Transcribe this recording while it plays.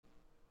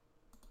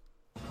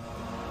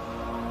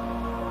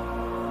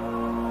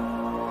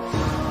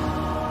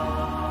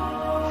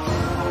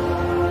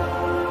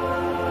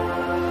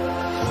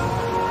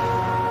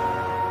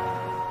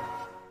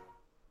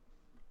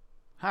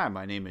Hi,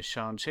 my name is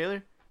Sean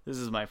Shaler. This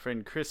is my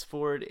friend Chris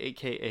Ford,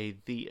 aka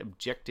The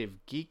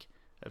Objective Geek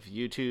of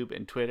YouTube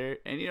and Twitter.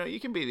 And you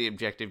can be the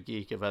objective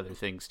geek of other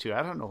things too.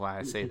 I don't know why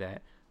I say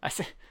that. I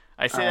say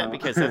that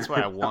because that's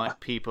why I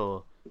want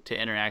people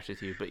to interact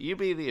with you. But you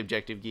be the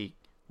objective geek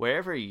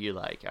wherever you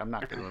like. I'm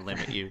not going to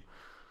limit you.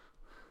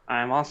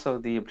 I'm also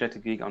the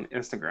Objective Geek on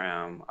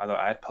Instagram, although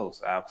I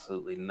post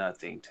absolutely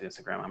nothing to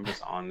Instagram. I'm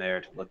just on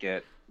there to look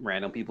at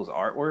random people's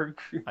artwork.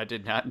 I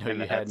did not know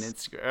And you had an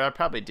that's, Instagram. I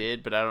probably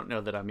did, but I don't know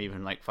that I'm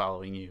even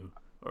following you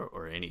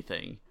or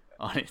anything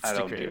on I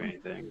don't do Instagram.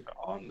 anything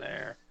on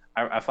there.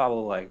 I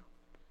follow it's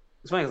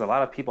funny because a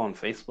lot of people on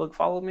Facebook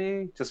follow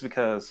me just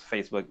because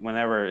Facebook,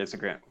 whenever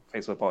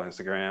Facebook or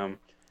Instagram, a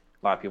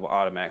lot of people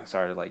automatically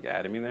started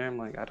adding me there. I'm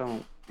like,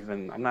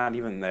 I'm not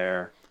even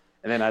there.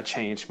 And then I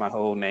changed my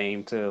whole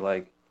name to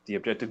the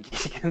Objective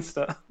Geek and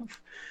stuff.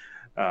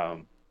 But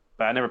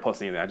I never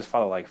post anything. I just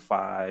follow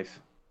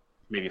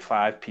maybe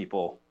five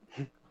people,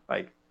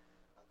 like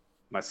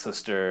my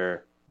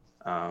sister,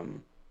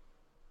 um,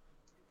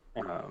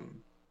 a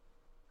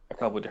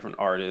couple of different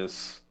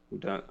artists who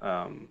done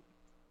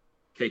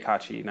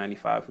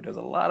Keikachi95, who does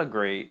a lot of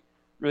great.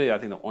 Really, I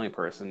think the only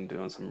person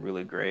doing some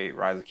really great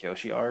Rise of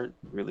Kyoshi art.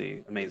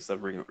 Really amazing stuff,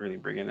 really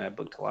bringing that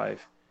book to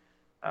life.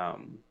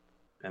 Um,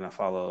 and I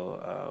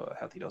follow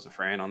Healthy Dose of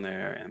Fran on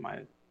there, and I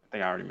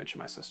think I already mentioned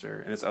my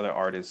sister, and this other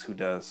artist who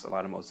does a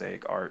lot of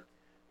mosaic art.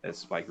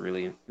 That's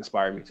really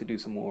inspired me to do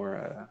some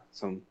more,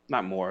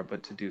 not more,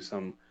 but to do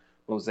some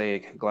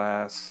mosaic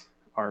glass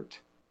art.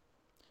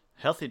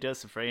 Healthy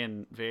Dose of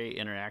Rain, very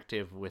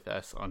interactive with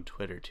us on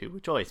Twitter too,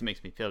 which always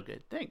makes me feel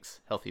good.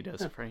 Thanks, Healthy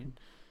Dose of Rain.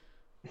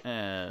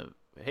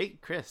 Hey,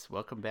 Chris,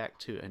 welcome back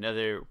to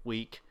another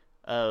week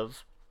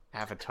of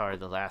Avatar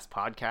The Last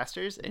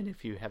Podcasters. And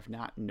if you have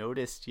not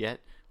noticed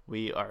yet,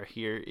 we are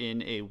here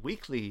in a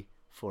weekly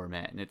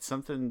format. And it's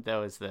something that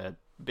was the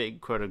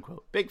big, quote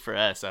unquote, big for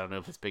us. I don't know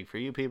if it's big for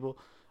you people,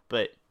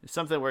 but it's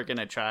something we're going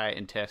to try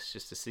and test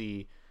just to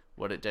see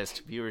what it does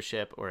to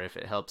viewership or if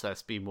it helps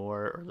us be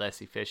more or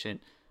less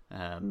efficient.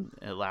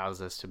 It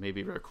allows us to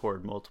maybe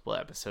record multiple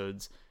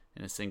episodes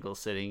in a single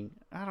sitting.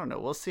 I don't know.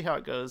 We'll see how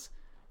it goes.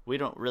 We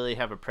don't really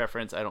have a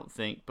preference, I don't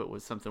think, but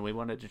was something we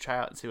wanted to try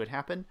out and see what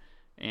happened.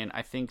 And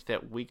I think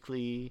that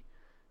weekly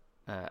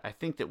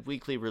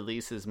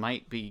releases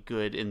might be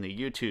good in the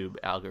YouTube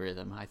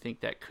algorithm. I think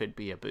that could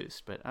be a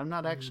boost, but I'm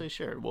not actually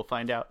sure. We'll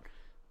find out.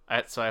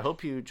 So I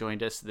hope you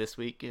joined us this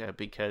week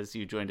because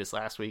you joined us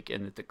last week,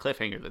 and the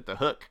cliffhanger, the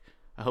hook,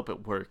 I hope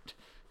it worked.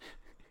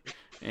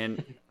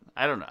 And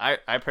I don't know.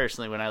 I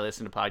personally, when I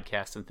listen to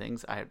podcasts and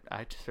things,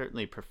 I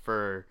certainly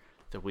prefer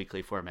the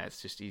weekly format.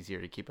 It's just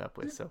easier to keep up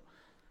with. So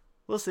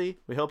we'll see.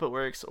 We hope it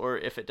works, or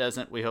if it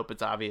doesn't, we hope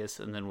it's obvious,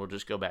 and then we'll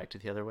just go back to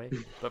the other way.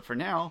 But for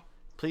now,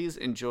 please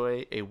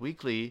enjoy a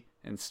weekly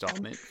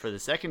installment for the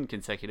second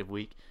consecutive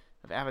week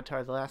of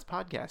Avatar: The Last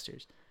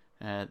Podcasters.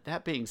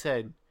 That being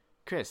said,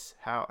 Chris,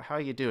 how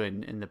are you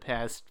doing in the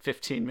past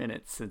 15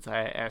 minutes since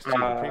I asked you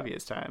the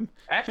previous time?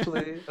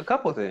 Actually, a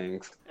couple of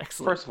things.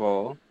 Excellent. First of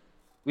all,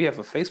 we have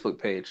a Facebook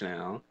page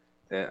now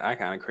that I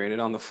kind of created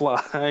on the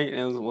fly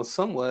and was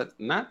somewhat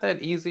not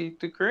that easy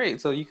to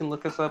create. So you can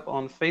look us up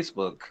on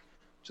Facebook.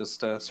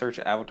 Just search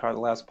Avatar: The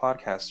Last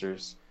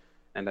Podcasters,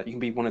 and you can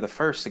be one of the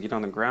first to get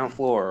on the ground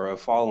floor of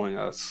following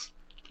us.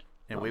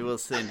 And we will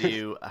send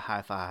you a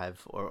high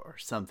five or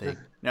something.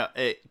 No,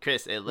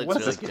 Chris, it looks What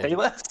really is this, good.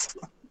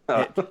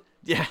 Payless?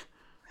 Yeah.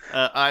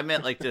 I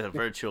meant the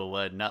virtual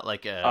one, not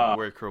like a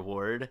work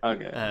reward.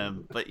 Okay.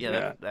 But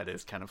yeah. That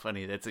is kind of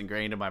funny. That's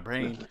ingrained in my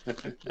brain.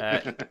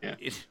 Yeah.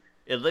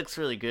 It looks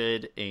really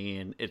good,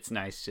 and it's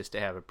nice just to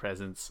have a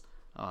presence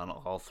on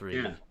all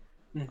three. Yeah.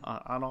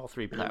 On all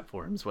three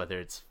platforms, whether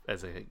it's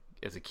as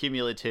a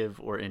cumulative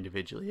or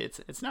individually,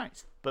 it's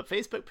nice. But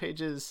Facebook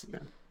pages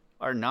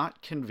are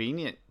not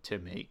convenient to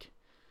make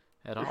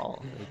at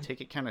all. They take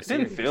it kind of It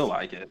serious. didn't feel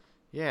like it.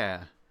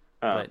 Yeah,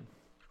 But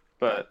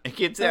it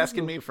keeps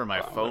asking me for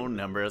my phone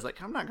number. I was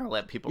like, I'm not gonna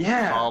let people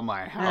call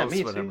my house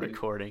when I'm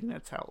recording.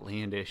 That's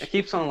outlandish. It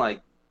keeps on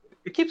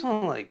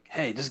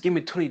hey, just give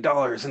me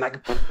 $20 and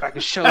I can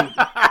show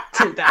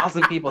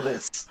 10,000 people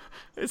this.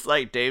 It's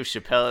like Dave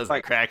Chappelle as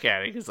the crack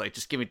addict. It's like,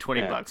 just give me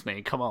 $20,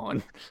 man. Come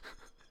on.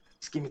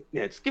 Just give me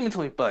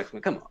 $20,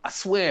 man. Come on, I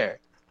swear,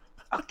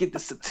 I'll get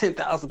this to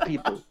 10,000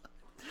 people.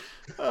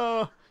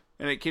 Oh,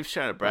 and it keeps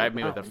trying to bribe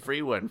me with a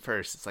free one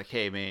first. It's like,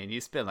 hey, man,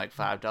 you spend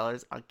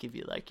 $5, I'll give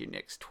you your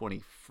next 20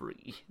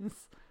 free.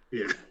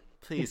 Yeah.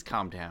 Please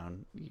calm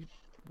down, you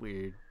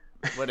weird.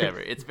 Whatever.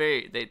 It's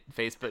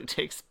Facebook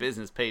takes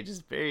business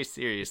pages very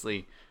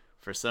seriously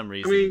for some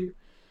reason. I mean,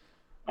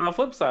 on the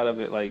flip side of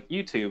it,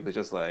 YouTube is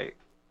just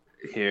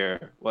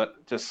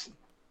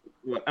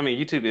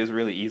YouTube is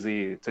really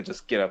easy to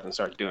just get up and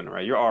start doing it,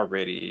 right? You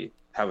already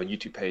have a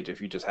YouTube page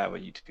if you just have a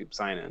YouTube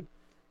sign in.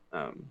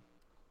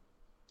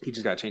 You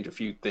just got to change a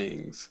few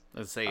things.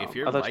 Let's say if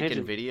you're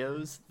liking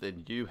videos,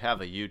 then you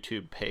have a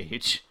YouTube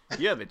page.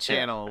 You have a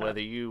channel,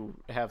 whether you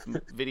have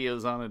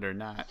videos on it or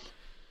not.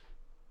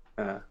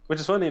 Which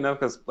is funny enough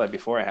because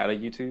before I had a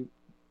YouTube,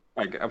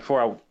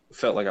 before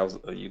felt like I was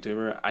a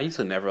YouTuber. I used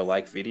to never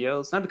like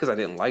videos, not because I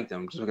didn't like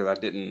them, just because I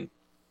didn't.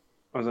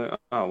 I was like,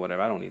 oh,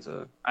 whatever. I don't need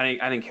to. I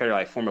didn't care to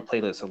like form a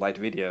playlist of liked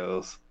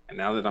videos. And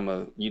now that I'm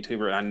a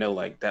YouTuber, I know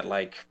like that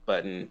like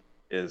button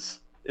is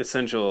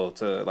essential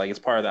to like it's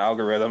part of the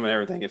algorithm and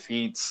everything. It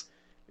feeds.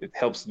 It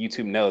helps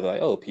YouTube know that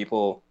like, oh,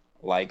 people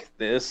like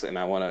this, and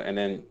I want to. And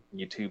then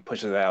YouTube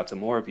pushes it out to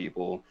more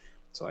people.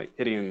 So like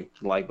hitting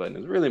the like button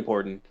is really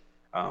important.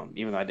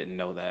 Even though I didn't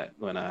know that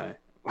when I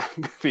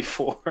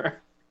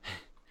before.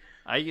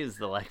 I use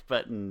the like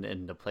button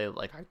and the play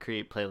like I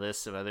create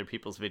playlists of other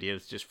people's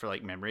videos just for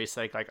like memory's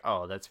sake. Like,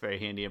 oh, that's very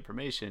handy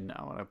information.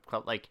 I want to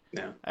like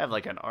Yeah. I have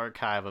like an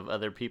archive of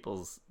other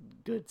people's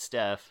good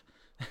stuff.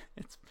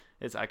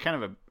 It's I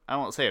kind of I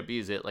won't say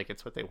abuse it like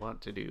it's what they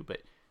want to do,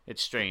 but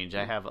it's strange.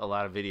 I have a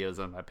lot of videos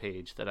on my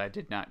page that I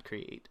did not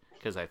create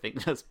because I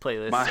think those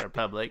playlists My are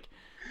public.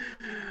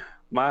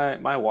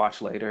 my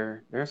watch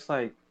later. There's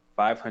like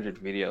 500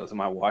 videos in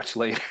my watch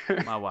later.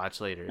 My watch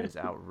later is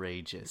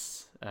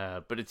outrageous.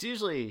 But it's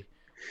usually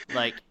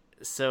like,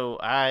 so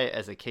I,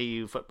 as a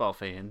KU football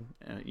fan,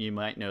 you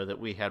might know that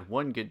we had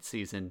one good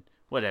season.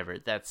 Whatever,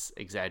 that's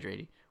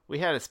exaggerating. We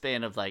had a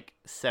span of like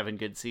 7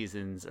 good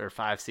seasons or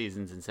 5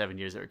 seasons in 7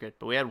 years that were good.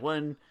 But we had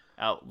one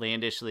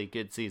outlandishly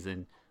good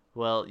season.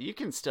 Well, you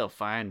can still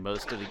find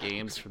most of the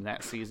games from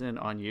that season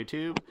on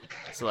YouTube.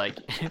 So like,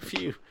 if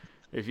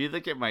you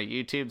look at my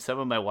YouTube, some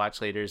of my watch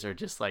laters are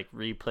just like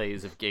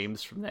replays of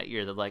games from that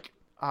year. They're like,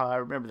 oh, I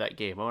remember that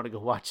game. I want to go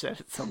watch that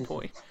at some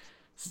point.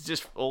 It's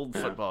just old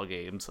football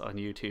games on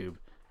YouTube,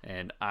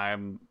 and I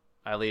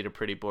lead a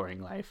pretty boring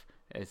life,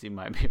 as you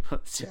might be able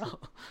to tell.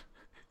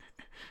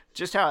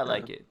 Just how I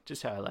like it.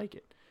 Just how I like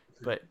it.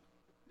 But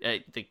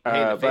the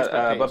Facebook page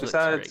but looks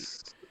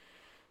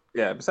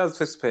great. besides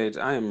the Facebook page,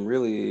 I am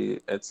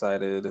really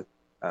excited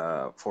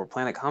for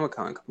Planet Comic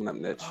Con coming up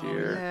next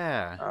year.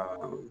 Yeah.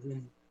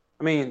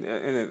 I mean,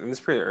 and it's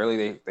pretty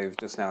early. They've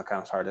just now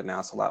kind of started to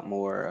announce a lot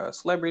more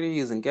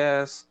celebrities and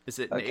guests. Is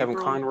it Kevin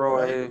April?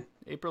 Conroy?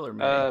 April or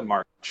May?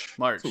 March.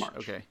 March. It's March.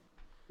 Okay.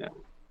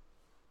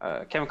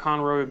 Yeah. Kevin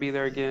Conroy would be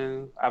there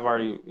again.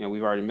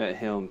 We've already met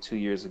him 2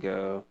 years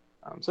ago.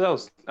 So that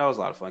was a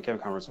lot of fun. Kevin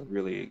Conroy's a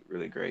really,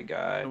 really great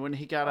guy. And when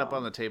he got up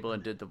on the table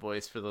and did the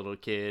voice for the little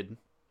kid,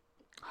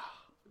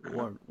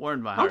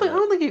 warmed my I heart.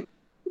 don't think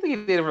he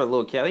did it for a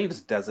little kid. I think he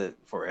just does it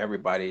for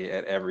everybody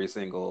at every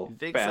single You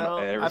think fan, so?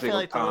 at every I feel single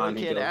like the little con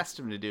he kid goes. asked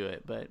him to do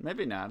it, but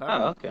maybe not.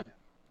 Oh, okay.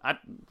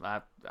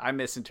 I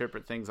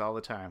misinterpret things all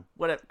the time.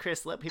 What,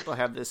 Chris? Let people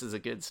have this as a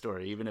good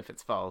story, even if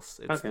it's false.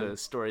 It's Okay. the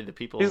story that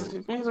people.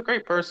 He's a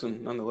great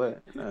person, nonetheless.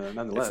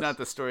 It's not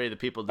the story that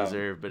people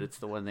deserve, but it's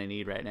the one they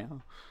need right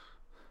now.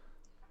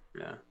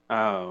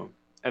 Yeah.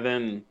 And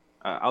then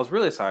I was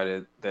really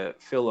excited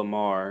that Phil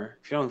Lamar.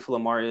 If you know who Phil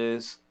Lamar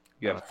is,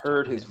 you have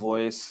heard his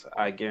voice.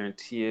 I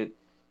guarantee it.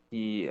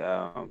 He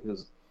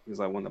was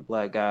like one of the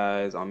black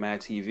guys on Mad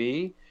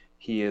TV.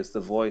 He is the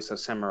voice of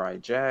Samurai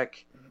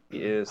Jack. He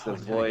is the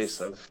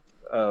voice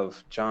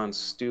of Jon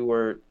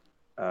Stewart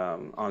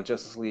on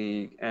Justice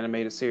League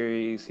animated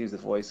series. He's the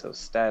voice of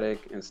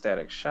Static in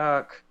Static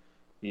Shock.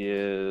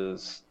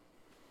 He's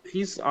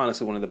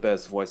honestly one of the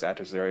best voice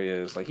actors there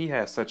is. Like he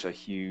has such a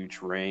huge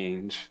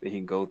range that he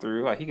can go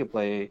through. Like he can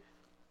play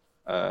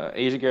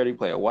Asian character, he can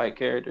play a white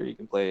character, he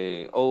can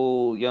play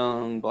old,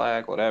 young,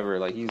 black, whatever.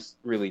 Like he's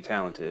really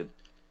talented.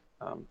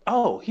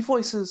 He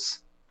voices.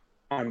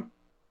 I'm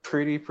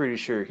pretty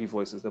sure he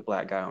voices the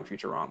black guy on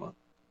Futurama.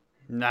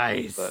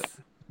 Nice. But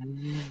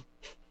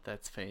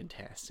That's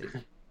fantastic.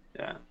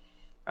 yeah.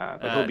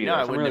 But he'll be there.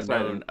 I So I'm wouldn't really have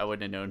known. excited. I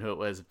wouldn't have known who it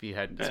was if you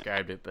hadn't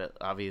described it. But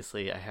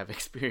obviously, I have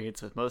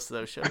experience with most of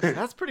those shows.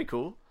 That's pretty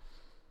cool.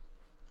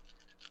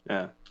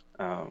 Yeah.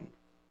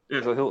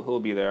 So he'll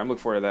be there. I'm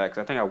looking forward to that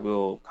because I think I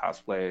will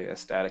cosplay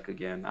as Static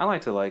again. I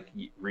like to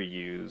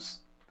reuse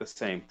the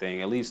same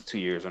thing at least 2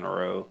 years in a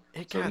row.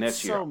 It So got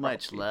next year so I'll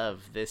much probably-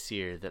 love this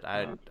year that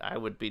I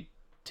would be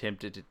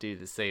tempted to do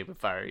the same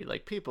if I were you.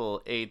 Like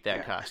people ate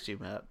that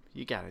costume up.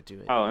 You got to do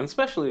it. Oh, and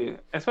especially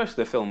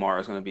the Phil Mara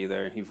is going to be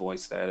there, and he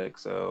voiced Static.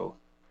 So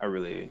I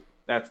really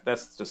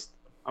that's just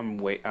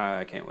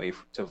I can't wait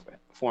to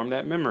form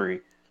that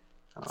memory.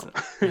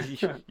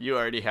 You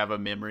already have a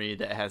memory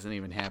that hasn't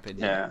even happened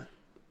yet. Yeah.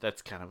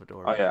 That's kind of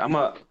adorable. Oh yeah, I'm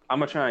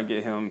gonna try and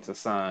get him to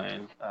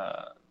sign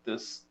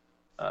this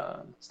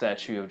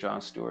statue of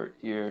Jon Stewart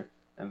here,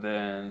 and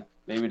then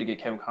maybe to get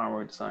Kevin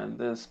Conroy to sign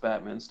this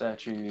Batman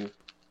statue.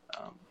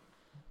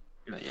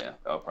 Yeah,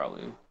 that'll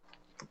probably.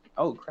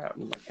 Oh crap!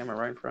 My camera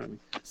right in front of me.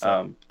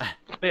 So,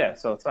 But yeah,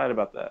 so excited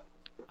about that.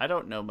 I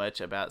don't know much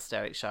about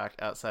Static Shock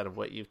outside of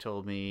what you've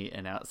told me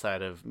and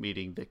outside of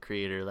meeting the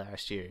creator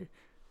last year.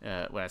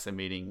 When I say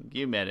meeting,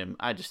 you met him.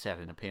 I just sat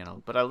in a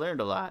panel, but I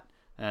learned a lot.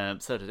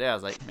 So today I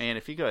was like, man,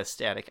 if you go as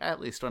Static, I at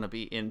least want to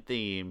be in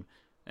theme.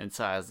 And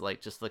so I was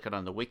like, just looking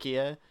on the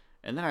Wikia,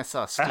 and then I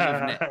saw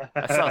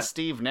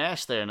Steve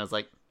Nash there, and I was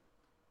like,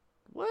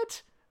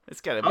 what?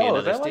 It's got to be Oh,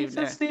 is another that why you Steve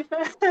said Nash. Steve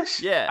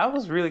Nash? Yeah, I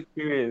was really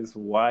curious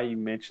why you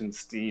mentioned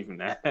Steve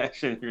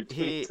Nash in your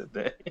tweet he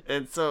today.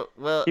 and so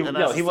well, He, and I no,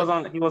 was just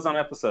like, he was on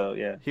episode,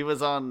 yeah. he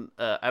was on.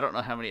 I don't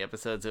know how many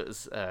episodes. It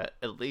was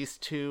at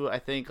least two, I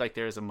think. Like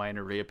there was a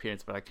minor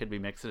reappearance, but I could be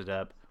mixing it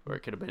up, or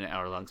it could have been an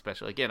hour-long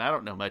special. Again, I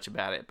don't know much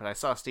about it, but I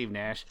saw Steve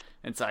Nash,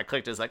 and so I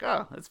clicked. It's like,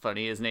 oh, that's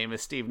funny. His name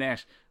is Steve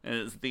Nash, and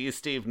it's the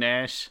Steve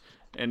Nash,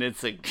 and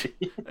it's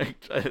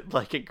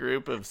like a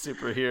group of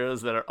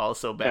superheroes that are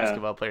also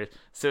basketball players.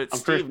 So it's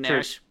Steve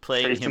Nash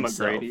playing Tracy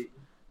himself. McGrady.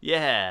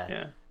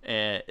 Yeah.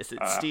 It's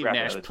I Steve forgot the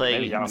Nash other two.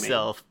 playing Maybe Yao Ming.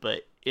 himself,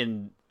 but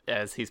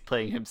as he's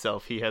playing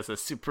himself, he has a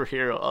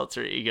superhero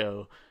alter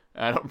ego.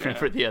 I don't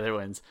remember the other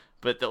ones,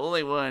 but the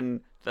only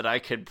one that I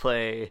could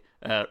play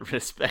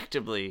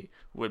respectably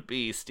would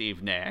be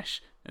Steve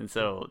Nash. And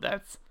so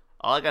that's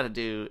all I got to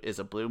do is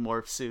a blue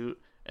morph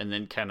suit and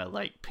then kind of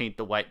like paint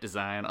the white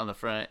design on the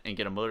front and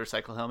get a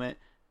motorcycle helmet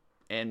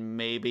and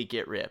maybe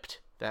get ripped.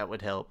 That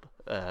would help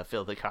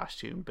fill the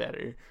costume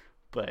better.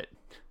 But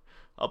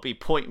I'll be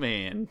Point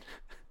Man.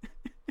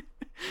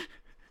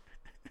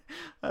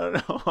 I don't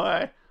know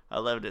why. I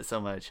loved it so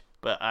much.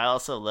 But I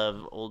also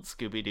love old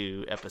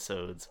Scooby-Doo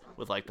episodes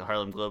with like the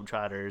Harlem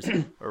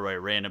Globetrotters or where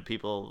random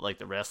people, like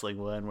the wrestling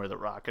one where the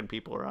Rock and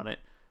people are on it.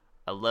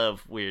 I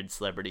love weird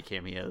celebrity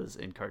cameos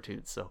in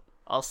cartoons. So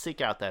I'll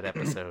seek out that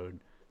episode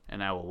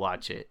and I will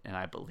watch it, and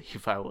I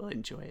believe I will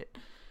enjoy it.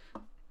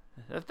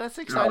 That's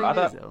exciting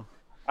news, though.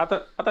 I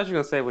thought you were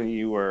gonna say when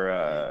you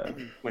were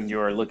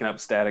looking up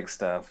static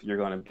stuff, you're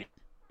gonna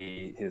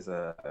be his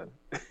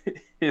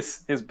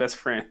his best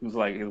friend, who's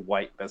like his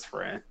white best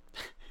friend.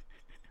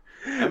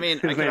 I mean,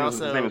 his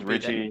name is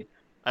Richie.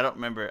 I don't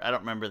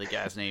remember the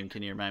guy's name.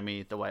 Can you remind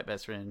me? The white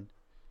best friend.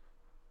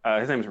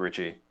 His name is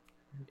Richie.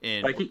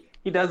 And like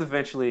he does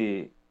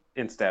eventually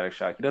in Static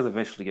Shock. He does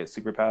eventually get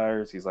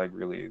superpowers. He's like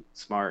really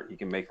smart. He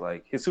can make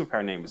like his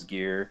superpower name is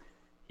Gear.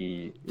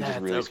 He's just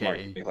really smart.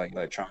 He can make like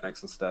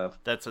electronics and stuff.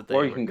 That's what they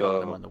were calling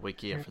him on the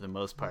wiki for the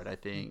most part, I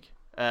think.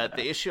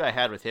 The issue I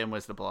had with him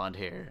was the blonde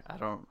hair. I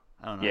don't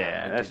know.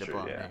 Yeah, that's true.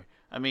 Hair.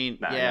 I mean,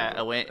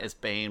 I went as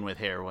Bane with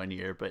hair one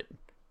year, but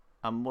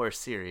I'm more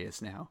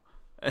serious now.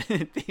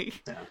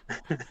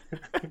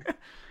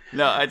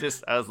 No, I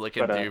was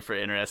looking through for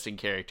interesting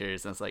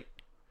characters, and I was like,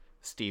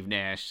 Steve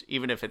Nash.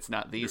 Even if it's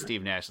not the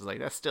Steve Nash, it's like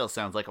that still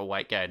sounds like a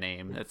white guy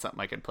name. That's something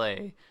I could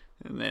play.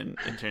 And then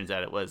it turns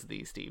out it was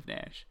the Steve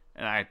Nash,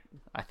 and I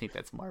think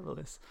that's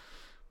marvelous.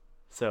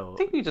 So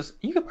I think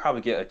you could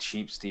probably get a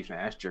cheap Steve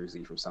Nash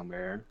jersey from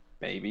somewhere,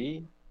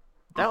 maybe.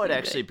 That would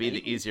actually be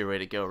the easier way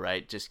to go,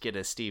 right? Just get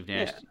a Steve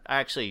Nash. Yeah.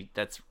 Actually,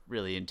 that's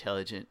really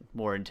intelligent,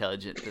 more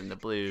intelligent than the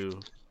blue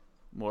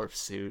morph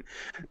suit.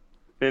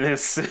 It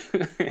is,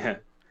 yeah.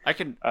 I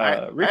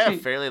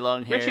have fairly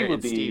long hair,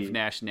 and Steve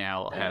Nash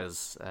now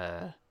has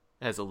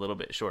a little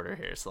bit shorter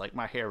hair. So, like,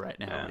 my hair right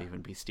now would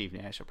even be Steve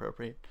Nash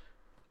appropriate.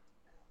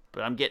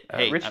 But I'm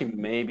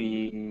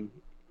getting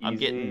I'm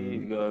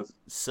getting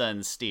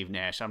son Steve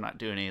Nash. I'm not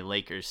doing any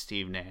Lakers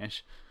Steve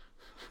Nash.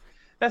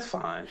 That's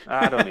fine.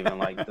 I don't even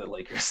like the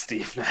Lakers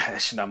Steve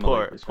Nash. And I'm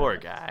poor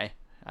guy.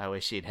 I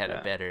wish he'd had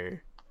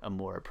a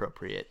more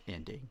appropriate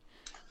ending.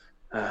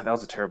 That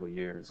was a terrible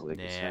year as a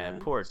Lakers fan.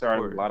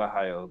 Started a lot of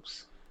high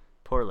hopes.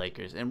 Poor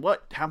Lakers. And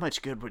how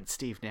much good would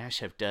Steve Nash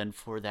have done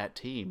for that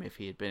team if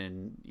he had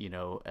been,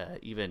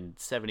 even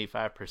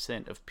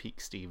 75% of peak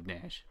Steve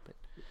Nash? But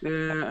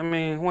yeah, I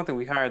mean, one thing,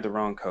 we hired the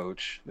wrong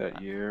coach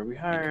that year. We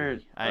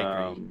hired I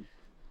agree.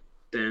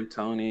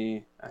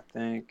 D'Antoni, I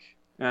think.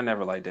 I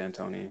never liked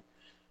D'Antoni.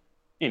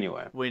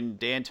 Anyway, when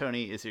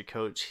D'Antoni is your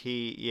coach,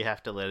 you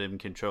have to let him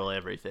control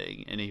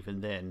everything, and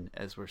even then,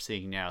 as we're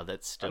seeing now,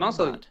 that's still not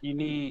enough. You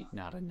need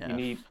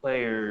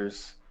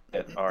players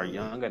that are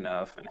young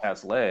enough and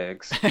has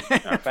legs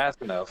and are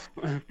fast enough.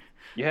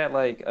 You had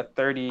like a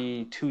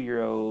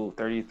 32-year-old,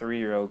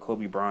 33-year-old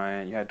Kobe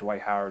Bryant. You had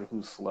Dwight Howard,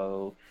 who's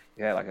slow.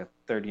 You had like a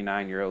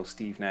 39-year-old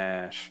Steve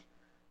Nash.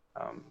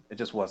 It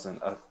just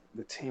wasn't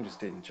the team just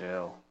didn't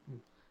gel.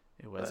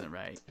 It wasn't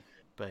right,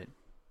 but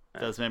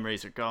those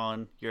memories are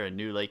gone. You're a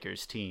new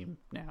Lakers team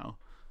now,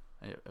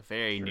 a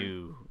very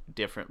new,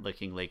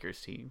 different-looking Lakers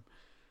team.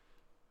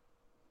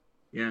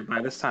 Yeah,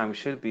 by this time we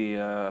should be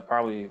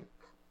probably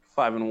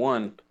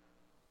 5-1,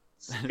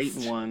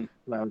 8-1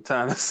 by the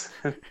time.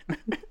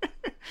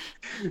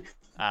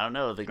 I don't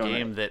know. The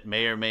game that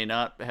may or may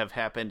not have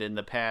happened in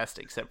the past,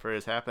 except for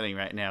is happening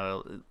right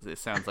now, it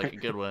sounds like a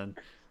good one.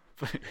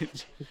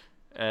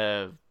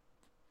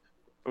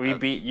 We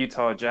beat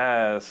Utah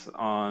Jazz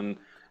on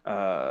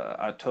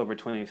October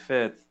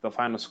 25th. The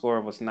final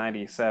score was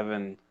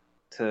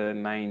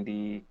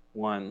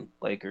 97-91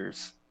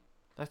 Lakers.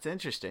 That's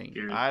interesting.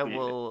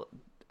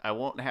 I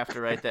won't have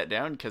to write that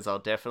down because I'll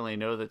definitely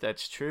know that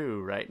that's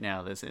true right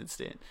now, this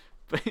instant.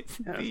 But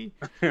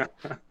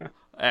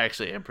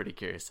actually, I'm pretty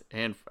curious.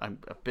 And I'm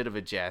a bit of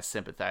a Jazz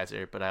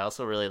sympathizer, but I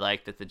also really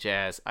like that the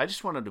Jazz, I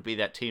just want them to be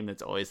that team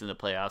that's always in the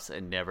playoffs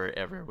and never,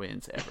 ever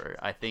wins, ever.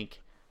 I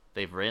think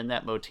they've ridden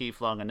that motif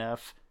long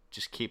enough.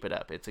 Just keep it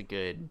up. It's a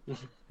good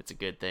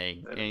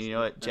thing. And you know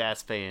what?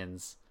 Jazz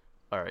fans,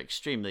 are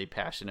extremely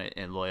passionate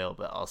and loyal,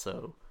 but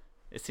also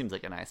it seems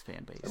like a nice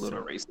fan base. A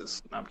little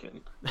racist. No, I'm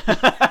kidding.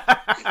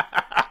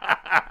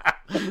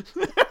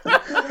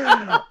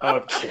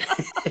 Okay.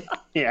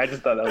 Yeah, I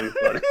just thought that would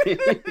be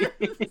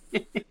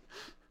funny.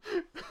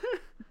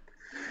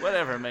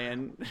 Whatever,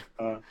 man.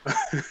 Let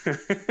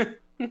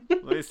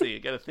me see. You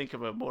got to think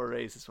of a more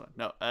racist one.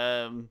 No.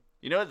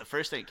 You know what? The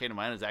first thing that came to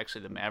mind was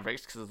actually the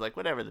Mavericks, because it's like,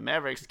 whatever. The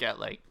Mavericks got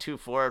like 2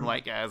 foreign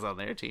white guys on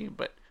their team,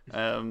 but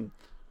I'm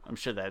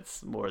sure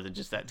that's more than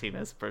just that team.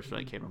 That's the first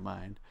one that came to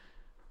mind.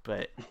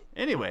 But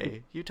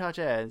anyway, Utah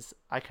Jazz,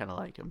 I kind of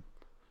like them.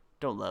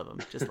 Don't love them,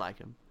 just like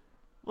them.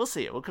 We'll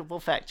see it. We'll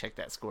fact check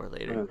that score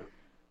later.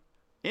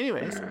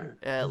 Anyways,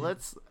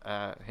 let's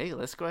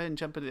go ahead and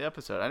jump into the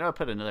episode. I know I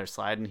put another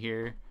slide in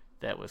here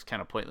that was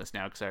kind of pointless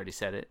now because I already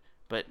said it.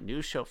 But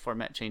new show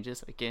format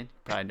changes again. You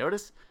probably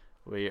noticed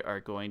we are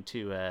going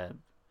to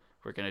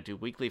do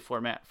weekly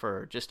format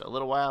for just a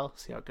little while,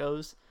 see how it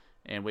goes,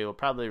 and we will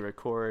probably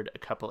record a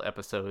couple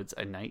episodes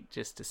a night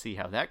just to see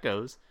how that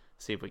goes.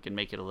 See if we can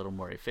make it a little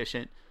more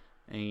efficient.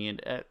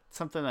 And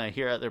something I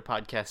hear other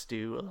podcasts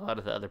do, a lot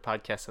of the other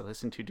podcasts I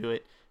listen to do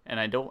it, and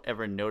I don't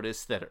ever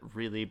notice that it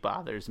really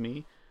bothers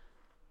me.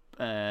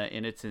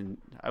 And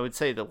I would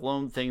say the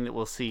lone thing that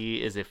we'll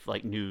see is if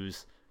like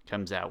news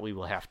comes out, we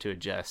will have to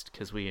adjust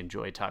because we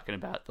enjoy talking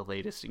about the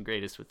latest and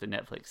greatest with the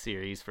Netflix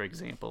series, for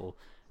example,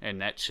 and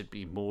that should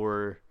be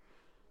more.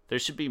 There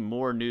should be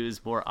more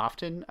news more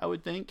often, I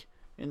would think,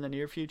 in the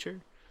near future.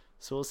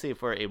 So we'll see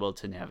if we're able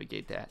to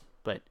navigate that.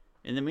 But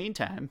in the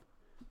meantime,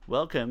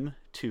 welcome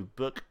to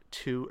Book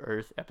 2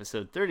 Earth,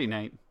 episode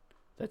 39.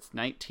 That's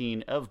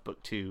 19 of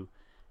Book 2.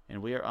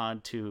 And we are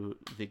on to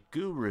the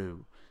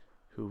Guru,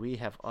 who we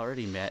have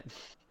already met.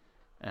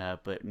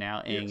 But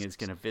now Aang is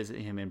going to visit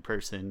him in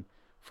person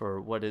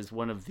for what is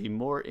one of the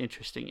more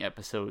interesting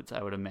episodes,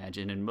 I would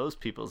imagine, in most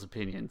people's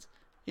opinions,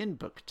 in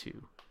Book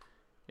 2.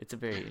 It's a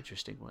very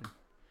interesting one.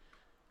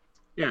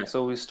 Yeah,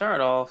 so we start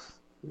off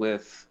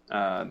with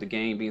the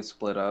gang being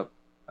split up.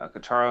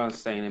 Katara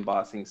staying in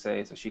Ba Sing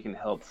Se so she can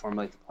help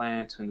formulate the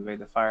plan to invade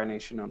the Fire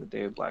Nation on the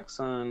Day of Black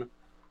Sun.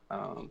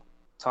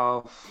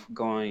 Toph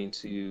going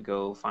to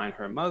go find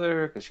her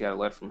mother because she got a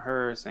letter from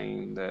her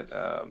saying that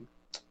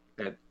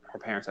that her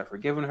parents have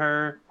forgiven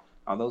her,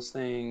 all those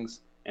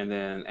things. And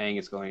then Aang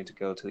is going to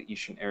go to the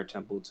Eastern Air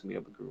Temple to meet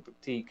up with Guru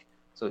Batik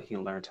so he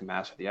can learn to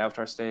master the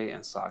Avatar state.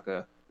 And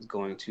Sokka is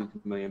going to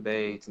Chameleon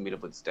Bay to meet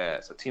up with his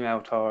dad. So Team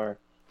Avatar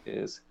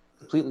is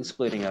completely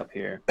splitting up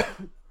here.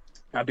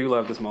 I do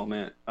love this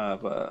moment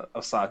of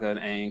Sokka and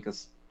Aang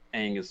because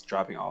Aang is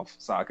dropping off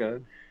Sokka.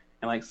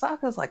 And like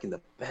Sokka's like in the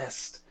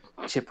best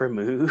chipper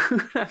mood,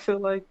 I feel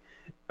like.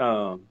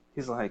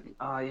 He's like,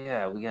 oh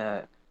yeah, we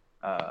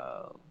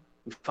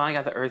finally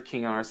got the Earth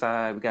King on our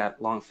side. We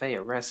got Long Fei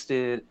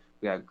arrested.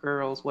 We got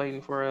girls waiting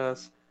for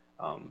us.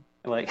 And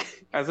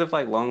like as if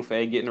like Long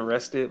Fei getting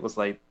arrested was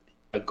like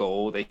a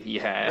goal that he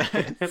had.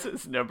 This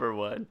is number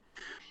one.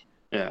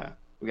 Yeah.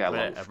 We got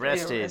Long Fei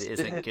arrested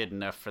isn't good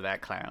enough for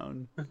that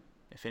clown.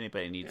 If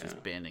anybody needs his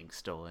bending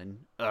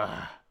stolen.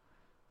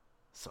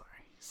 Sorry.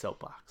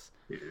 Soapbox.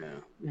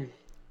 Yeah.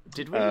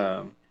 Did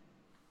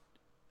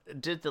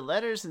the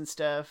letters and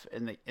stuff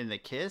and the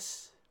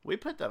kiss? We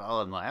put that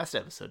all in the last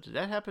episode. Did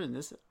that happen in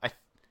this? It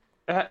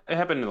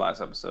happened in the last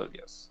episode,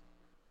 yes.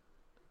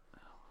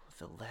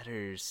 The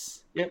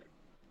letters. Yep.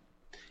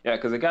 Yeah,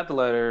 because they got the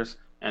letters,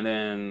 and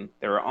then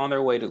they were on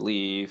their way to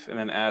leave, and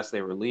then as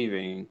they were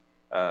leaving,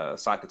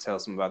 Sokka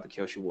tells them about the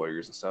Kyoshi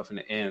Warriors and stuff, and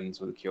it ends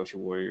with the Kyoshi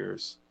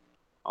Warriors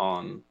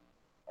not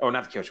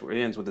the Kyoshi Warriors,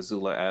 it ends with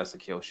Azula as the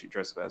Kyoshi,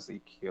 dressed up as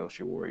the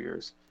Kyoshi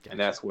Warriors, gotcha. And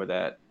that's where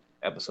that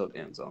episode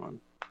ends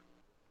on.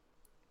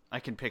 I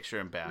can picture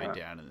him bowing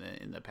down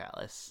in the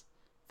palace.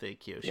 The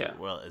Kyoshi,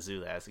 well,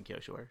 Azula as the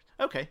Kyoshi Warriors.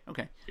 Okay.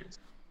 Yes.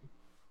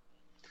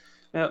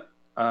 Yep.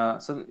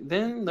 So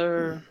then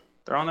they're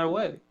on their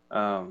way.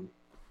 Aang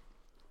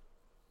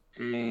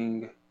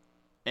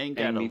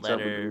got a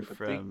letter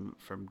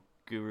from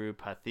Guru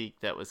Pathik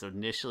that was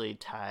initially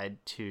tied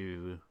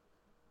to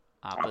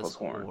Appa's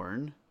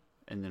horn,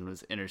 and then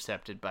was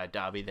intercepted by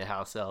Dobby the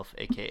House Elf,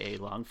 aka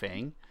Long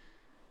Feng.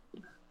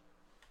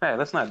 Hey,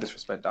 let's not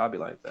disrespect Dobby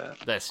like that.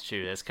 That's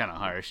true. That's kind of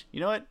harsh. You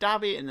know what?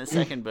 Dobby in the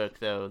second book,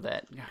 though,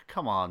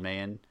 come on,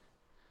 man.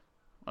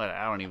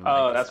 I don't even.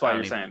 Oh, that's why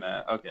you're saying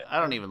that. Okay. I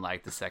don't even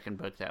like the second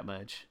book that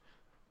much.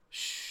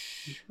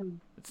 Shh.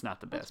 It's not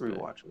the best. Let's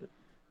rewatch it.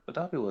 But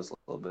Dobby was a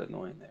little bit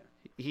annoying there.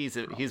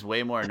 He's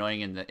way more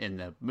annoying in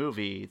the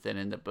movie than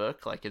in the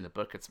book. Like in the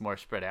book, it's more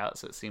spread out,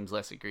 so it seems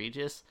less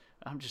egregious.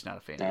 I'm just not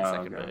a fan of the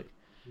second book.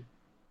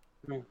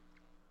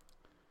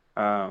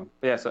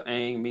 So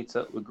Aang meets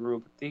up with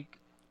Guru Pathik,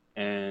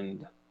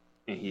 and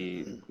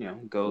he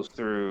goes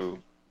through.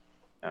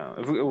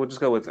 We'll just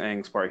go with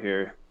Aang's part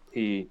here.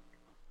 He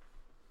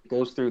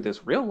goes through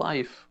this real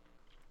life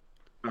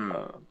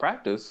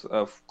practice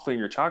of clearing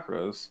your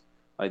chakras.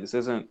 Like this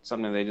isn't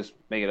something they just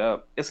make it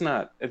up. It's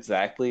not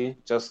exactly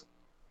just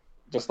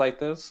like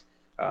this.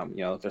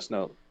 There's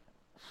no.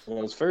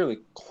 Well, it's fairly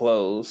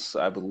close,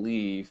 I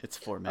believe. It's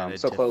formatted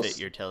to fit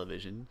your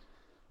television.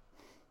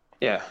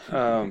 Yeah.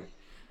 And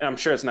I'm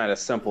sure it's not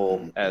as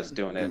simple as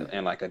doing it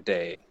in like a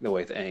day, the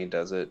way the Aang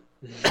does it.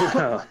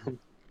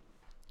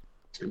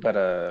 But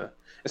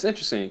it's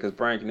interesting because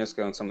Brian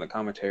Kaniska in some of the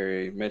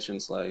commentary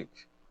mentions like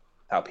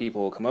how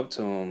people come up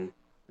to him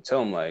and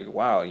tell him like,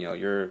 "Wow,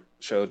 your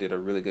show did a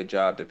really good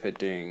job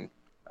depicting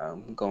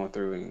going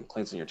through and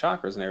cleansing your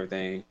chakras and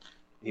everything."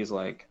 He's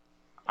like,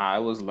 "I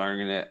was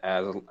learning it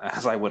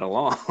as I went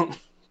along."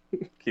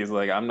 He's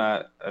like, "I'm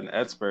not an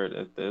expert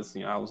at this.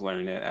 I was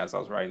learning it as I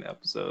was writing the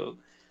episode."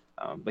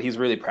 But he's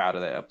really proud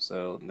of that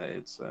episode, and that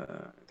it's I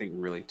think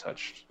really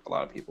touched a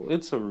lot of people.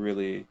 It's a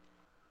really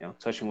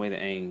touching way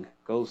that Aang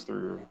goes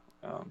through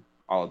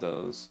all of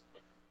those.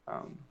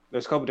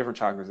 There's a couple different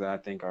chakras that I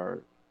think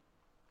are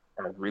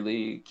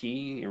really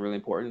key and really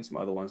important. Some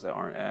other ones that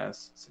aren't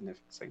as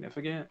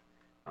significant.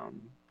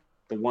 Um,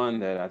 the one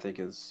that I think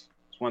is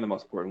one of the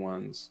most important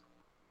ones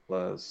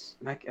was,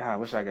 and I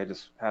wish I could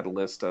just had a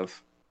list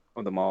of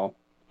them all.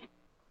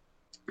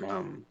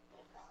 Um,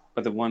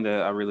 but the one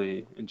that I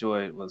really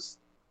enjoyed was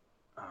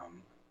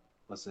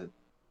it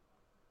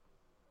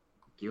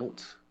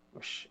guilt?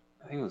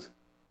 I think it was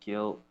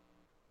guilt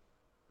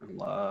and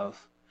love,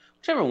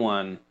 whichever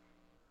one,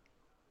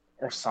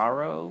 or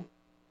sorrow.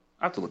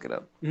 I have to look it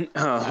up.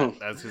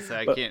 That's just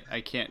I But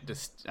can't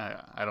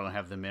I don't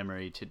have the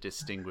memory to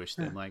distinguish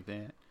them like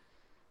that.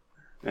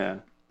 yeah.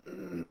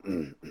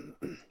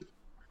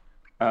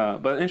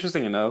 But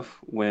interesting enough,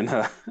 when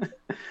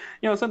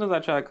sometimes I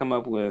try to come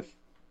up with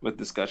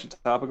discussion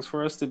topics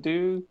for us to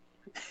do.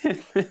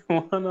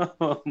 One of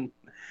them,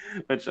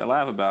 which I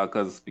laugh about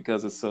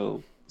because it's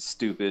so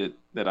stupid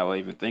that I would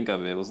even think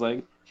of it, was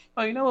like,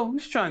 oh, you know what? We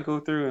should try and go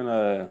through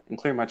and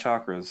clear my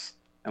chakras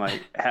and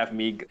like have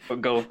me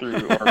go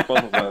through, or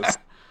both of us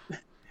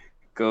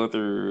go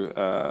through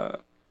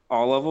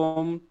all of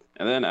them.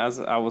 And then as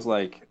I was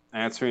like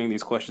answering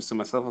these questions to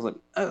myself, I was like,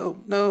 oh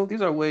no,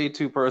 these are way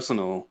too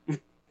personal.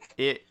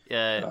 It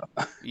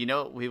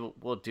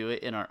we'll do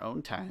it in our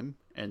own time,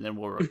 and then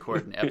we'll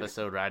record an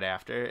episode right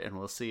after, and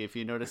we'll see if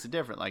you notice a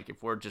difference, like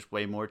if we're just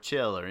way more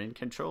chill or in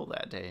control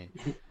that day.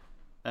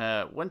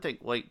 One thing,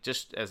 like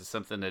just as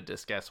something to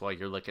discuss while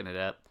you're looking it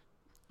up,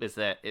 is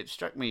that it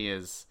struck me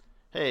as,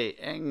 hey,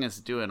 Aang is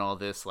doing all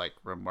this like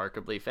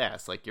remarkably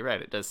fast. Like you're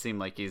right, it does seem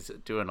like he's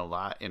doing a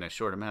lot in a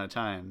short amount of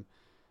time.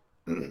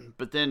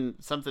 But then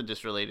something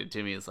just related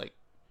to me is like,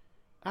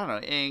 I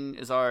don't know, Aang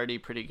is already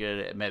pretty good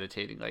at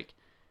meditating. Like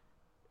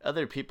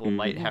other people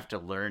might Mhm. have to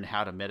learn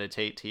how to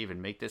meditate to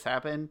even make this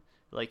happen.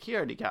 Like he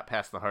already got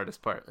past the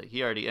hardest part. Like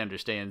he already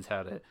understands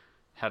how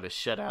to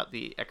shut out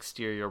the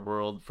exterior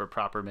world for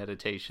proper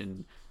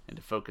meditation and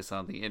to focus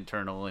on the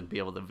internal and be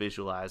able to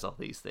visualize all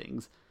these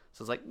things.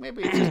 So it's like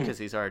maybe it's just because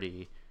he's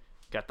already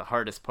got the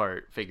hardest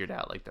part figured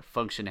out, like the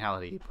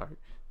functionality part.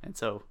 And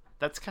so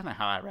that's kind of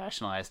how I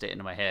rationalized it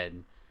into my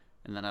head.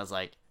 And then I was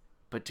like,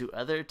 but do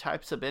other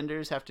types of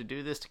benders have to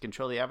do this to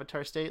control the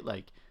avatar state?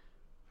 Like,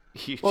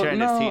 you Well, trying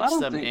to no, I teach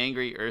don't some think.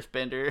 angry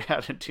earthbender how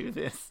to do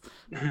this?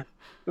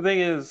 The thing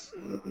is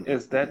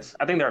that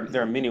I think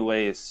there are many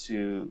ways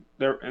to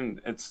there,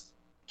 and it's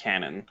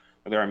canon.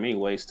 But there are many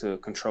ways to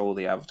control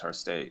the Avatar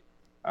state.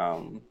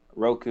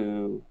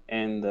 Roku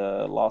and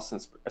the Lost in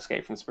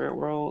Escape from Spirit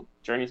World,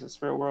 Journeys to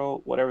Spirit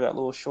World, whatever that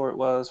little short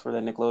was for the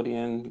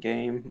Nickelodeon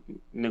game,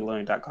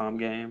 Nickelodeon.com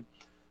game.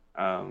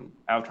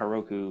 Avatar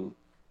Roku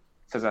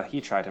says that he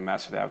tried to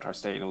master the Avatar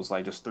state, and it was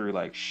like just through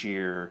like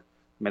sheer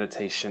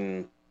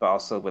meditation, but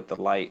also with the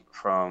light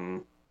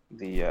from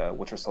the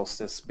winter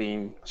solstice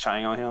beam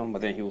shining on him.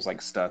 But then he was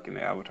like stuck in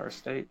the Avatar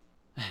state.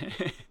 I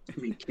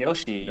mean, No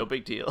Kyoshi,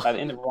 big deal. by the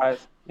end of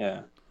Rise,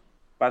 yeah,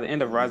 by the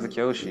end of Rise of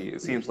Kyoshi,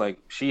 it seems like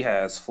she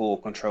has full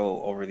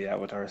control over the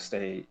Avatar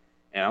state,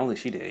 and I don't think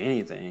she did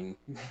anything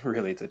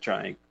really to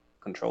try and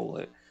control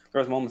it. There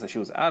was moments that she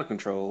was out of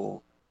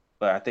control,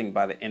 but I think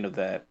by the end of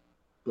that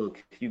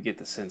book, you get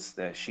the sense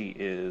that she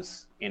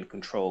is in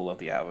control of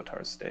the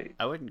Avatar state.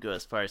 I wouldn't go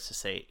as far as to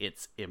say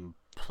it's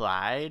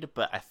implied,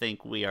 but I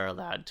think we are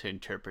allowed to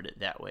interpret it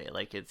that way.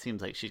 Like it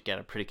seems like she's got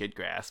a pretty good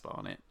grasp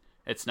on it.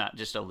 It's not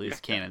just a loose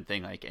cannon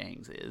thing like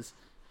Aang's is.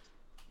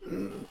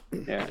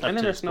 Yeah, Up and then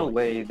to this there's no point.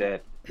 way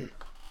that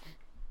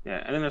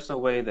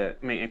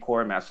I mean, and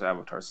Korra mastered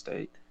Avatar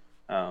state,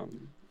 and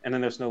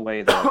then there's no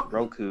way that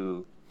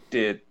Roku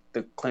did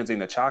the cleansing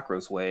the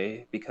chakras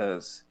way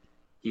because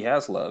he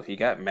has love. He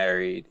got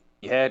married.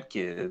 He had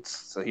kids,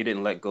 so he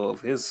didn't let go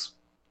of his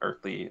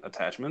earthly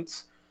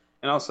attachments.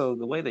 And also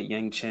the way that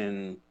Yang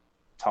Chen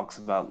talks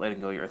about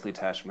letting go of your earthly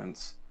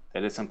attachments,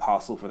 that it's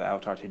impossible for the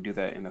Avatar to do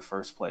that in the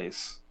first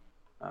place.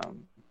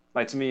 Um,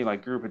 like to me,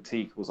 like Guru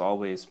Pratik was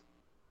always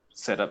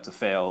set up to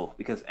fail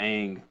because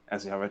Aang,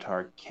 as the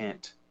Avatar,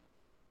 can't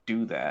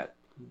do that.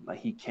 Like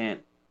he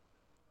can't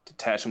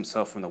detach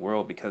himself from the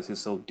world because his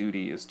sole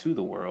duty is to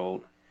the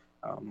world.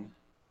 Um,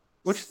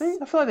 which they,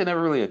 I feel like they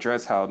never really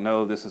address how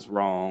no, this is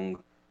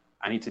wrong.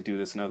 I need to do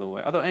this another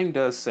way. Although Aang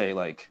does say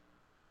like,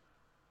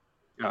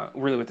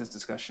 really with this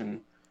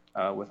discussion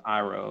with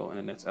Iroh in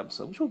the next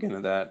episode, which we'll get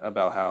into that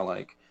about how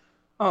like,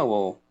 oh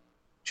well,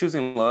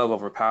 choosing love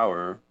over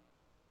power,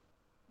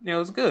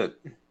 it's good.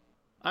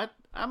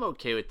 I'm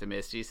okay with the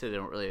mist. You said they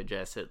don't really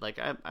address it. Like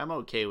I'm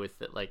okay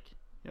with it. Like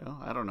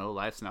I don't know.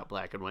 Life's not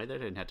black and white. There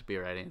didn't have to be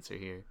a right answer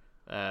here.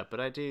 But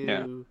I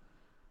Yeah. do.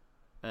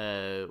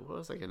 What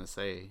was I gonna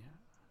say?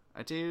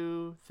 I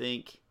do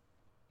think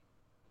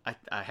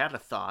I had a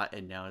thought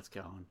and now it's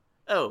gone.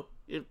 Oh,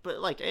 but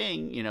like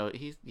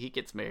Aang, he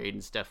gets married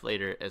and stuff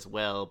later as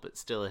well, but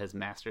still has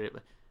mastered it.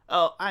 But,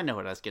 oh, I know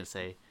what I was gonna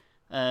say.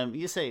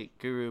 You say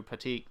Guru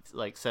Patik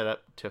like set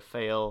up to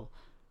fail.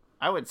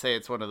 I would say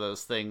it's one of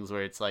those things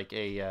where it's like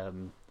a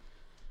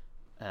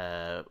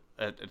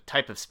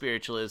type of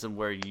spiritualism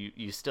where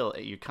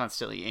you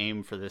constantly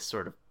aim for this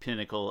sort of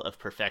pinnacle of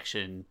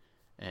perfection,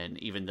 and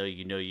even though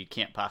you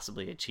can't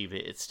possibly achieve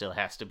it, it still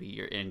has to be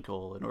your end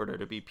goal in order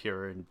to be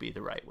pure and be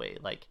the right way.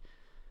 Like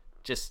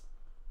just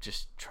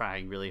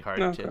trying really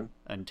hard to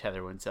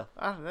untether oneself.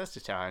 That's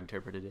just how I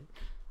interpreted it.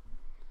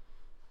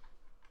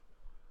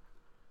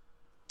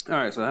 All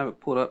right, so I have it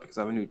pulled up because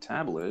I have a new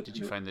tablet. Did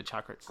you find the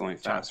chocolates? Going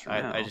faster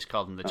now. I just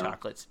called them the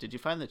chocolates. Did you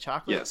find the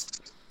chocolates?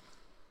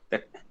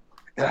 Yes.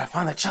 Did I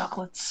find the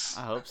chocolates?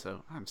 I hope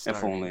so. I'm starving.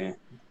 If only.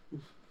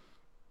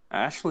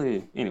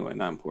 Actually, anyway,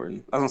 not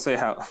important. I was gonna say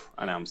how.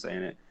 I know I'm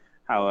saying it.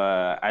 How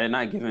I did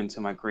not give in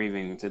to my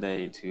craving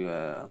today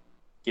to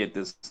get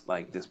this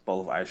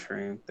bowl of ice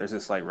cream. There's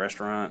this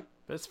restaurant.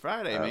 But it's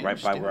Friday, man.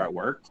 Right by where I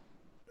work.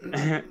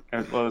 Well,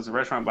 there's a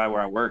restaurant by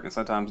where I work, and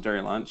sometimes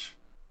during lunch,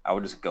 I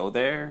would just go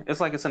there.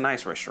 It's a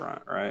nice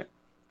restaurant, right?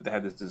 They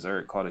have this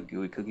dessert called a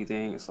gooey cookie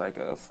thing. It's like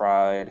a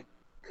fried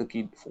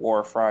cookie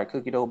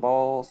dough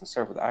balls and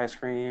served with ice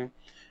cream.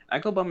 I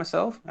go by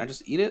myself. I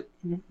just eat it,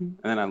 and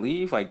then I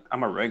leave. Like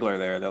I'm a regular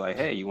there. They're like,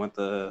 "Hey, you want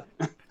the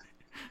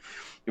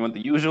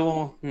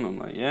usual?" And I'm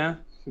like, "Yeah."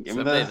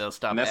 Someday they'll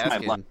stop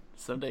asking.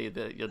 Someday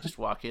you'll just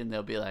walk in.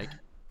 They'll be like,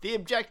 "The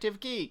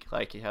Objective Geek,"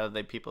 like how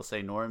people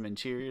say Norm and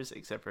Cheers,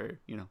 except for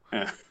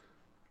Yeah.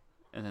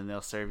 And then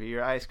they'll serve you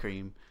your ice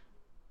cream.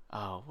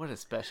 Oh, what a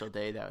special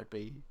day that would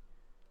be.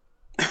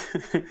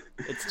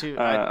 It's too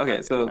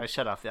okay. So I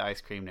shut off the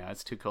ice cream now.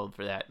 It's too cold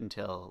for that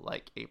until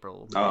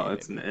April.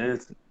 May,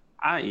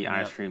 I eat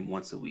ice cream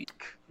once a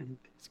week.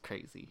 It's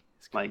crazy.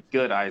 Like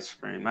good ice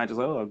cream, not just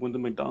I went to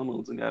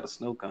McDonald's and got a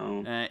snow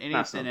cone.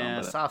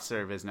 Anything soft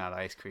serve is not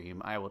ice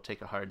cream. I will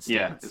take a hard stance.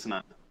 Yeah, it's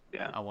not.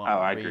 Yeah, I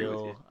want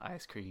real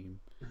ice cream,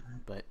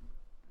 but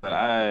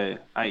I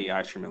eat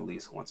ice cream at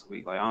least once a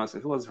week. Like honestly,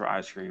 if it wasn't for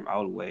ice cream, I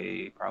would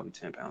weigh probably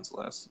 10 pounds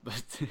less.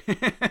 But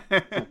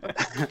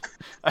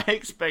I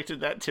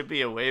expected that to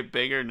be a way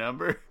bigger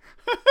number.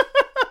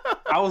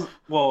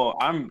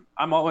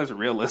 I'm always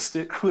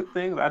realistic with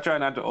things. I try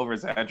not to over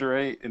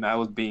exaggerate, and I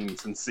was being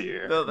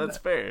sincere. No, that's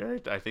fair.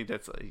 I think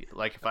that's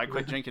like if I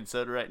quit drinking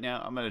soda right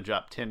now, I'm gonna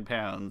drop 10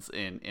 pounds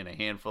in a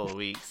handful of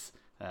weeks.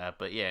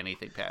 But yeah,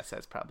 anything past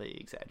that's probably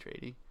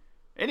exaggerating.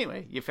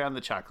 Anyway, you found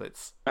the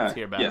chocolates. Let's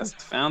hear about them. Yes,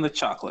 found the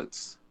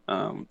chocolates.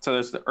 So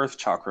there's the Earth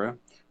Chakra,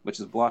 which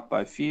is blocked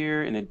by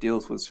fear, and it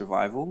deals with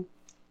survival.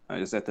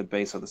 It's at the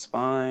base of the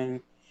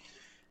spine,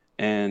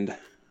 and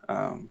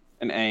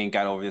Aang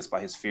got over this by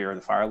his fear of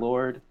the Fire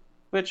Lord,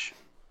 which,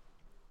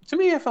 to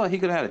me, I felt like he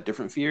could have had a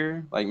different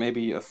fear, like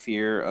maybe a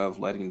fear of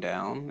letting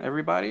down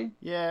everybody.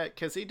 Yeah,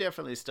 because he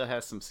definitely still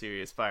has some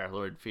serious Fire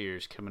Lord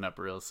fears coming up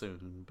real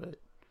soon, but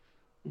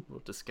we'll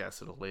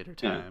discuss it a later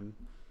time.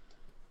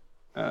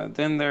 Yeah.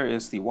 Then there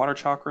is the Water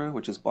Chakra,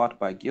 which is blocked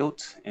by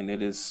guilt, and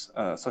it is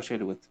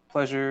associated with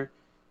pleasure.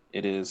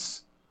 It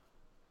is...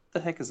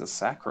 What the heck is a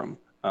sacrum?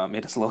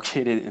 It is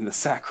located in the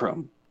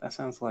sacrum. That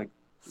sounds like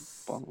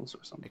balls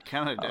or something. It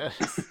kind of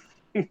does.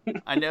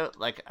 I know,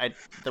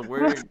 the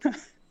word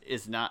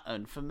is not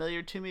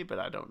unfamiliar to me, but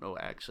I don't know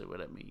actually what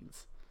it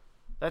means.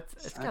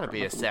 It's got to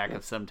be a sac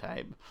of some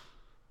type.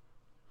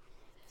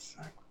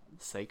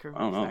 Sacrum? I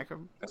don't know.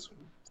 Sacrum?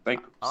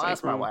 I'll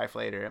ask my wife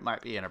later. It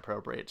might be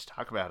inappropriate to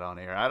talk about on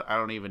air. I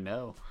don't even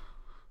know.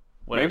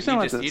 Maybe it's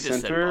like the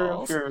center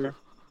of your...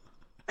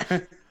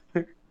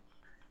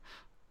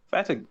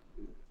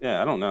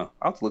 Yeah, I don't know.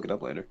 I'll have to look it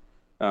up later.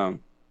 But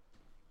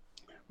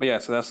yeah,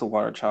 so that's the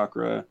Water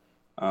Chakra.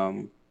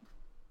 Aang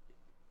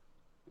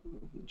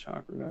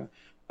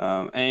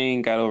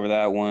got over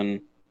that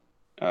one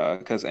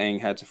because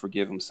Aang had to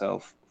forgive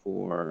himself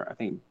for, I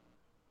think,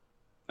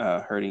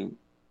 hurting.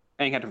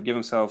 Aang had to forgive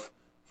himself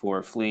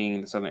for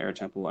fleeing the Southern Air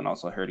Temple and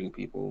also hurting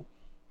people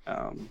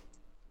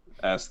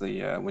as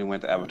when he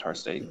went to Avatar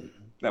State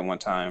that one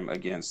time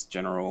against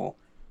General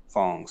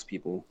Fong's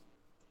people.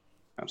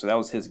 So that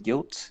was his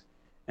guilt.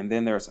 And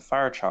then there's a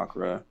Fire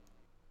Chakra,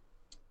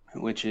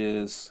 which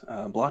is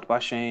blocked by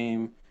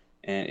shame,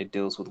 and it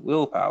deals with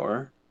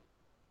willpower.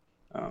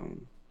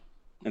 And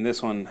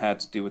this one had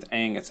to do with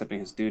Aang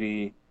accepting his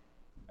duty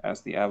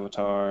as the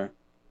Avatar.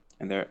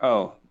 And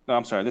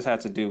this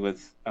had to do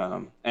with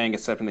Aang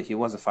accepting that he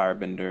was a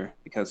firebender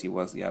because he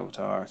was the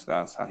Avatar. So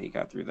that's how he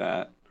got through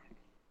that.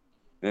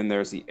 Then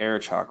there's the Air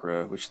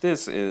Chakra, which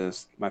this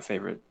is my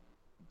favorite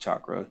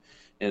chakra.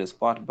 It is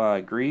blocked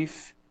by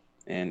grief,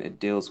 and it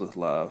deals with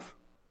love.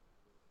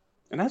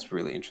 And that's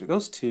really interesting.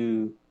 Those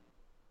two,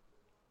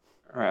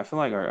 I feel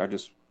like are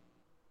just,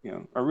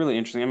 are really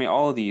interesting. I mean,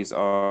 all of these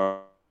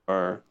are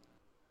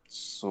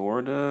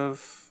sort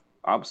of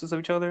opposites of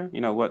each other.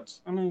 You know what?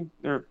 I mean,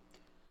 they're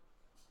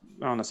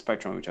on a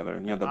spectrum of each other. You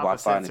know, the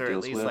BlockFi and Opposites the are at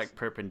deals least with. like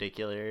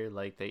perpendicular,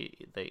 like they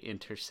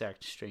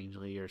intersect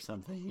strangely or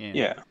something. Yeah,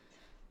 Yeah, it's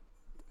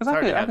because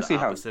hard to I have can the see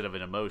how. opposite of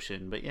an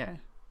emotion, but yeah,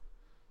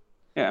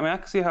 Yeah, I mean, I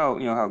can see how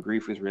how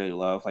grief is really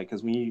love. Like,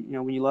 because when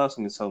when you love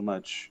something so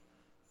much,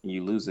 and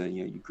you lose it,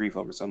 you grieve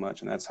over so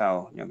much, and that's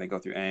how they go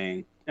through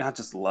Aang. And I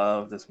just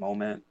love this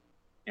moment,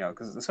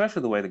 because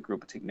especially the way the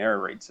group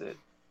narrates it,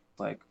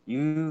 like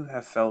you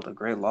have felt a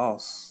great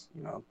loss,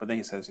 but then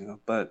he says,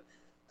 but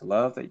the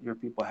love that your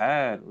people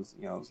had was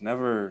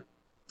never.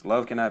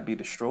 Love cannot be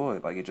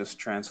destroyed. Like it just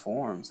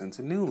transforms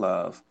into new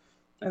love,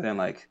 and then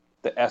like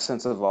the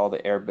essence of all the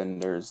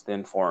airbenders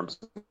then forms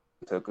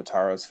into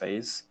Katara's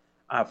face.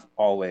 I've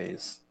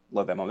always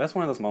loved that moment. That's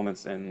one of those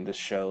moments in the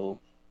show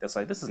that's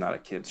like this is not a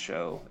kids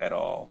show at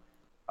all.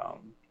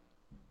 Um,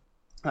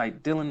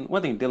 like dealing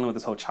one thing dealing with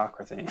this whole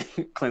chakra thing,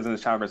 cleansing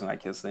the chakras and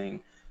like kids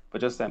thing,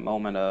 but just that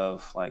moment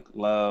of like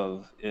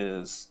love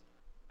is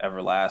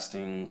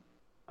everlasting.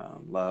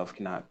 Love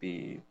cannot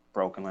be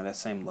broken. Like that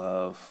same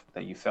love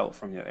that you felt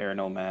from your air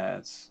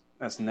nomads,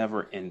 that's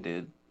never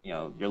ended.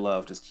 Your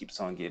love just keeps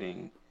on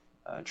getting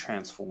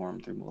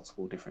transformed through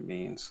multiple different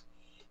means.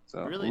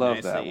 So really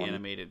love that nicely one.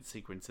 animated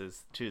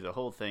sequences too. The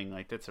whole thing,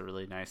 like that's a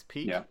really nice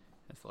peak. Yeah.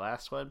 That's the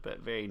last one, but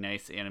very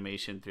nice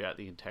animation throughout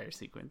the entire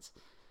sequence.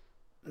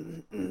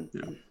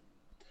 Yeah.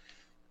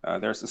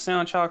 There's the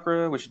sound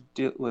chakra, which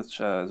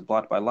is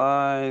blocked by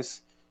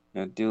lies.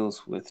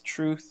 Deals with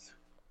truth.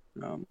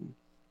 Um,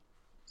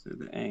 so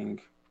the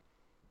Aang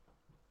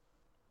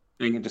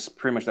just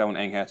pretty much that one.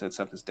 Aang had to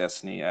accept his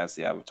destiny as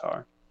the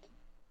Avatar.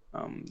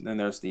 Then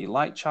there's the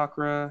light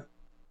chakra,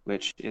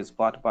 which is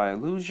blocked by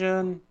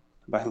illusion.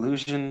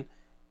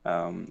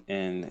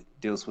 And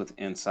deals with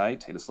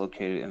insight. It is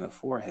located in the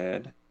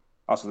forehead.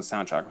 Also, the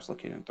sound chakra is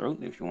located in the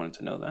throat. If you wanted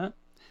to know that.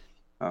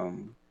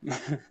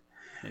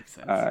 Makes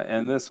sense.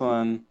 And this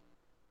one,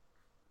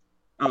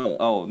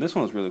 this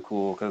one was really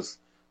cool because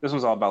this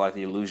one's all about like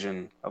the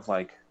illusion of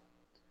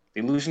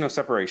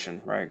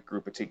separation, right?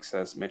 Group Batik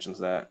mentions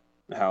that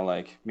how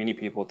like many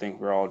people think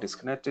we're all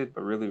disconnected,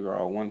 but really we're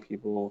all one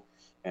people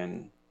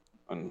and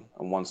on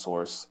one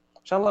source.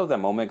 Which I love that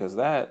moment because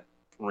that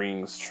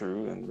rings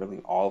true in really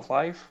all of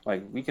life.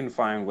 Like we can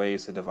find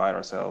ways to divide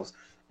ourselves,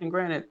 and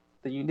granted,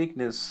 the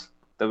uniqueness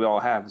that we all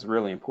have is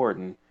really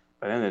important.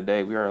 But at the end of the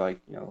day, we are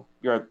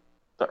we are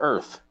the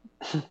Earth.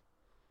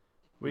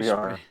 We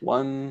are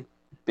one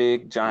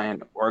big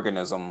giant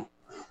organism.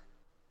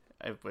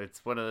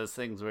 It's one of those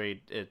things where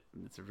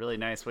it's a really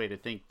nice way to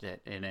think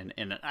that in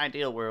an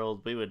ideal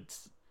world we would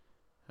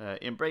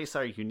embrace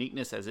our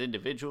uniqueness as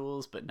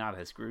individuals but not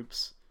as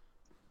groups,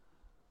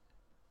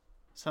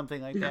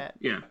 something like that.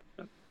 Yeah.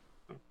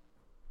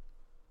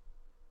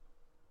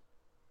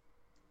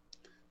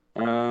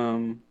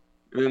 And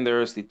then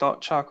there's the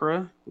thought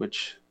chakra,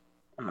 which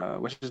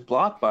is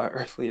blocked by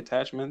earthly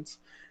attachments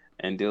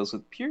and deals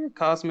with pure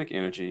cosmic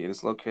energy. It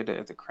is located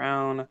at the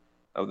crown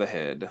of the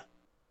head.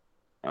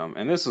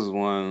 And this is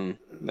one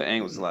the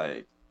Aang was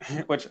like,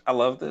 which I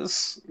love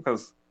this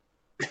because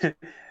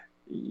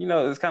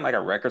it's kind of like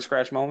a record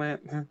scratch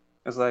moment.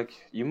 It's like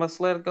you must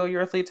let go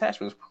your earthly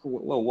attachments.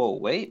 Whoa,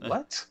 wait,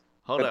 what?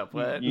 Hold up,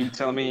 what? You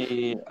tell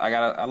me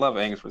I love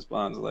Aang's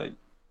response. Like,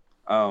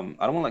 I don't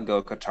want to let go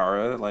of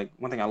Katara. Like,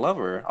 one thing I love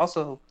her.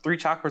 Also, 3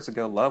 chakras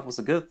ago, love was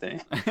a good thing.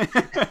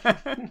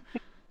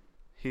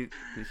 he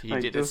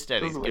did his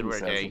studies. Good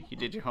work, Aang. You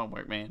did your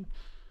homework, man.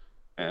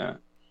 Yeah.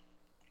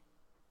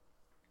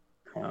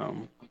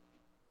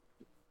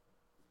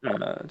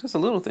 Just a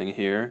little thing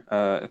here.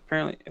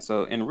 Apparently,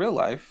 so in real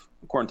life,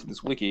 according to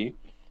this wiki,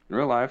 in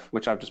real life,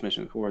 which I've just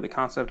mentioned before, the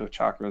concept of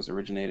chakras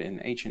originated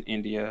in ancient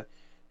India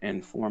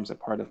and forms a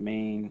part of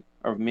many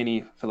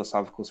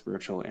philosophical,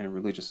 spiritual, and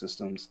religious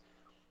systems.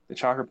 The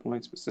chakra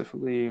points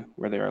specifically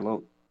where they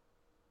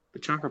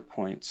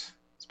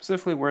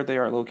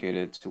are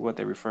located to what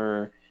they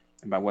refer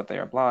and by what they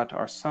are blocked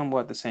are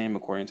somewhat the same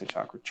according to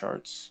chakra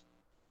charts.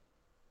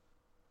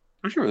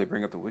 I should really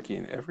bring up the wiki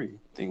in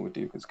everything we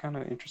do because it's kind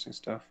of interesting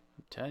stuff.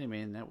 I'm telling you,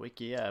 man, that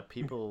wiki, yeah,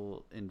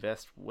 people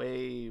invest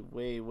way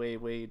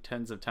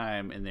tons of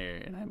time in there,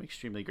 and I'm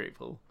extremely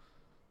grateful.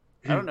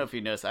 I don't know if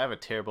you noticed, I have a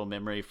terrible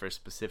memory for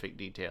specific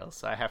details,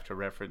 so I have to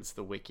reference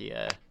the wiki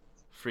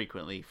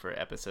frequently for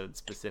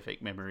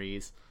episode-specific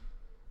memories.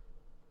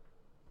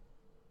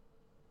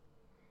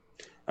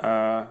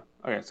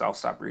 Okay, so I'll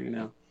stop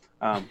reading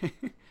now.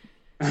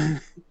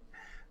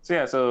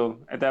 So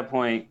at that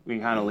point, we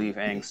kind of leave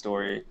Aang's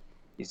story.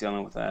 He's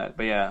dealing with that.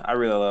 But yeah, I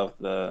really love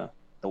the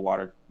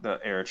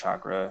air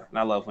chakra. And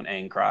I love when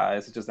Aang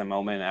cries. It's just a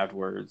moment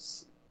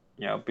afterwards.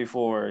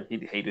 Before he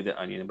hated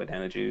the onion and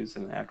banana juice,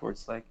 and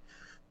afterwards, like,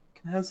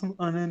 can I have some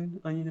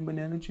onion and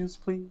banana juice,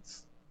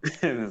 please?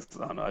 I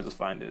don't know. I just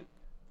find it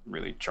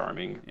really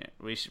charming. Yeah,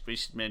 we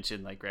should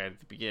mention, like, right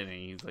at the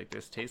beginning, he's like,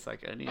 this tastes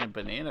like onion and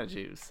banana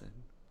juice. And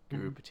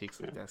Guru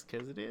Batik's like, that's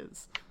because it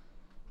is.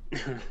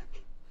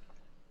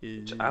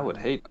 I would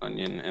hate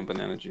onion and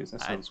banana juice.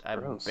 That sounds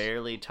gross. I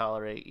barely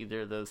tolerate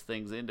either of those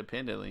things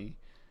independently.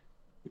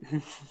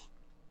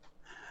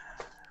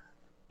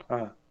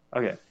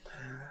 Okay.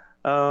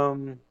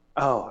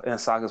 Oh, and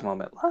Sokka's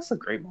moment. Lots of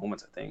great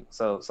moments, I think.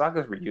 So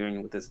Sokka's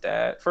reunion with his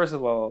dad. First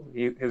of all,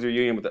 his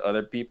reunion with the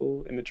other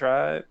people in the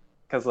tribe,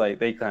 because like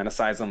they kind of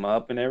size him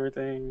up and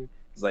everything.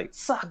 He's like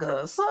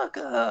Sokka,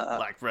 Sokka.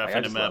 Like Like I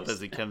roughing just him up love.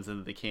 as he comes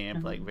into the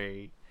camp, like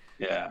very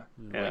Yeah,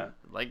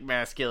 like yeah,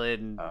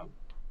 masculine um,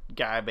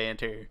 guy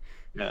banter.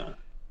 yeah.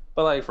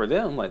 But like for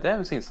them, like they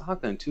haven't seen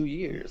Sokka in 2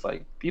 years.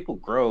 Like people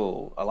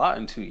grow a lot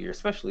in 2 years,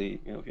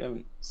 especially if you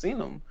haven't seen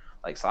him.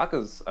 Like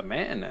Sokka's a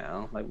man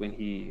now. Like when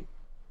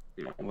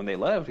when they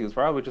left, he was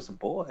probably just a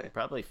boy.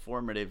 Probably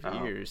formative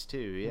Um, years too.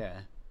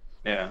 Yeah.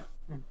 yeah.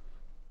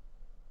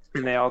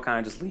 And they all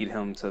kind of just lead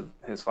him to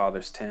his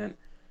father's tent.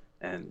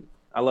 And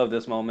I love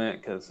this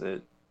moment because I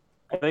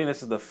think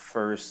this is the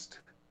first,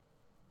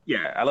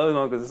 yeah, I love this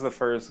moment because this is the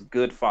first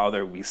good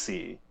father we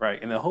see,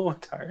 right, in the whole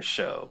entire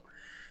show.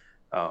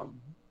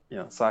 Um,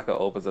 Sokka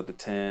opens up the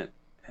tent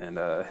and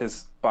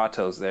his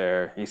Bato's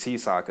there. He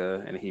sees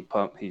Sokka and he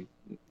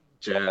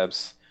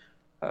jabs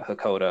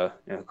Hakoda,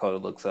 and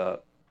Hakoda looks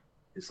up.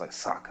 He's like,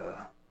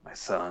 Sokka, my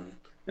son.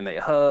 And they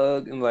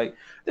hug and like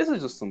this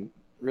is just some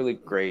really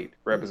great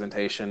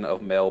representation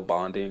of male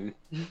bonding.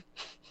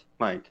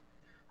 Like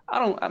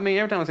I mean,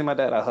 every time I see my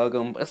dad, I hug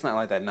him, but it's not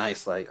like that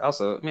nice. Like,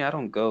 also, I mean, I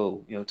don't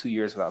go, 2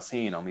 years without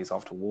seeing him. He's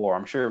off to war.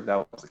 I'm sure if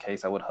that was the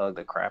case, I would hug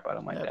the crap out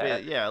of my A dad.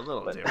 bit, yeah, a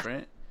little But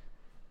different.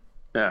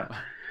 yeah,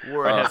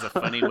 War uh, has a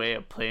funny way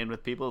of playing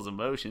with people's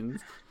emotions.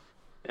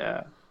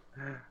 yeah.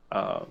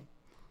 Um,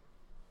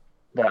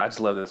 but I just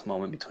love this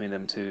moment between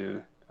them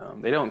two.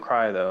 They don't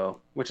cry though,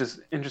 which is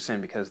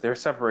interesting because they're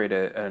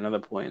separated at another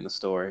point in the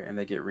story, and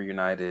they get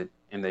reunited,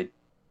 and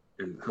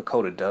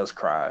Hakoda does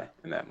cry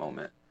in that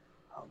moment,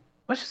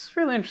 which is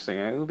really interesting.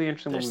 It'll be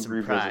interesting when There's we some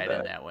revisit pride in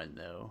that. that one,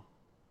 though.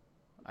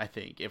 I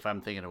think if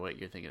I'm thinking of what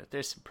you're thinking of,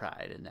 there's some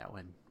pride in that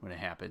one when it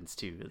happens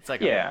too. It's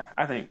like a Yeah,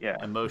 I think yeah,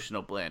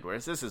 emotional blend.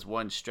 Whereas this is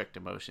one strict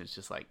emotion. It's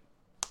just like,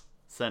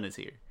 son is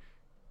here,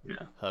 yeah.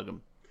 hug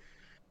him.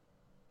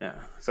 Yeah,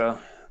 so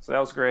that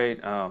was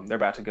great. They're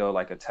about to go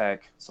like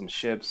attack some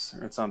ships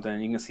or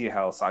something. You can see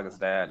how Sokka's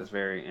dad is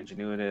very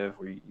ingenuitive.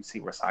 Where you see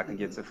where Sokka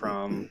gets it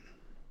from.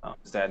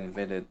 His dad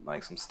invented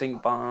like some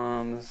stink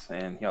bombs,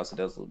 and he also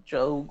does little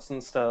jokes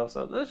and stuff.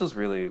 So that's just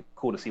really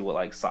cool to see what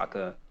like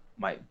Sokka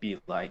might be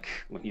like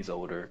when he's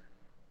older.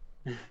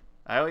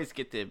 I always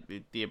get the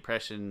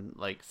impression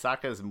like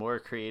Sokka's more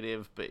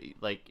creative, but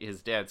like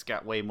his dad's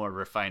got way more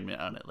refinement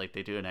on it. Like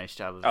they do a nice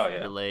job of Oh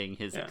yeah, relaying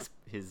his yeah,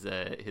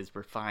 his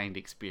refined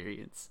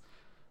experience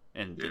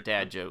and the yeah,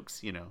 dad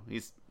jokes.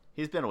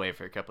 He's been away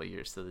for a couple of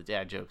years, so the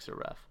dad jokes are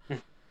rough.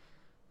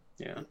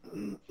 yeah.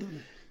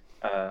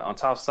 On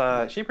top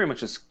side, she pretty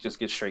much just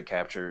gets straight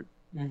captured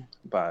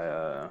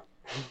by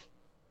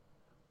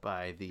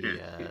By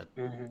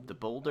Mhm. the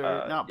boulder,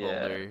 not Yeah.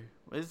 boulder.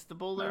 What is the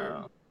boulder?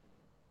 Uh,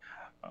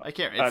 I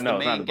can't. It's the no,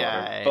 it's not main the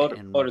guy, boulder.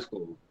 and Boulder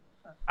School.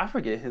 I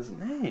forget his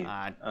name.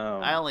 I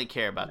only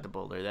care about the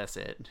boulder. That's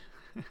it.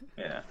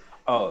 Yeah.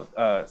 Oh,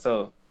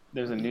 so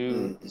there's a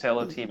new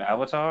Tele Team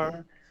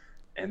Avatar,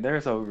 and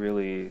there's a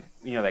really,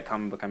 that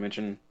comic book I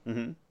mentioned,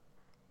 Mm-hmm.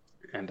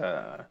 and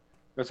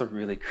there's a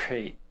really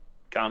great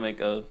comic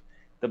of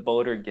the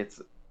boulder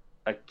gets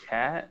a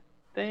cat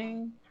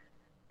thing,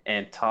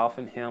 and Toph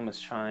and him is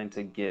trying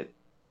to get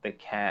the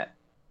cat,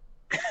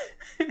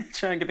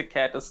 trying to get the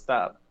cat to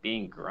stop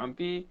being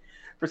grumpy.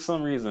 For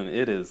some reason,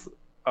 it is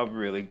a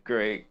really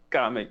great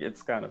comic.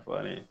 It's kind of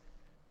funny.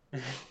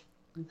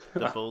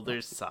 The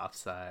boulder's soft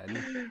side.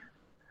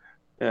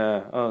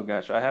 Yeah. Oh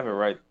gosh, I have it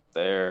right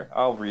there.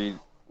 I'll read.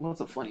 What's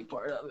the funny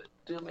part of it?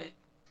 Damn it.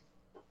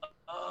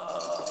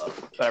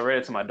 I read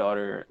it to my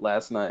daughter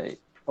last night,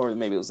 or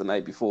maybe it was the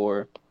night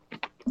before,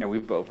 and we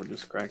both were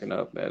just cracking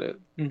up at it.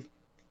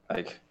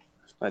 Like,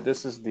 like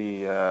this is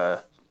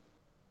the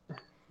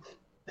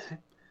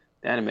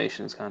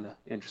animation is kind of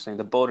interesting.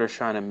 The boulder's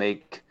trying to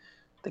make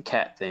the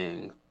cat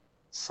thing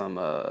some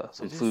It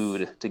is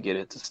food to get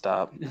it to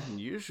stop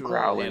unusual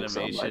growling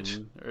so much.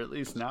 animation, or at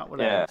least not what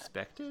I Yeah.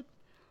 expected.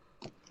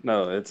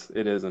 No, it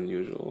is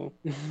unusual,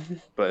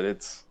 but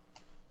it's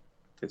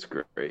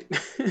great.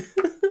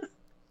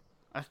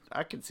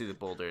 I can see the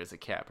boulder as a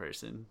cat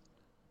person.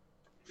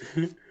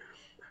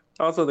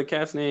 Also, the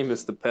cat's name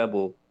is the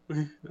Pebble.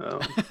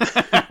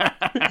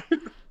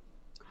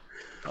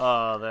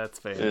 Oh, that's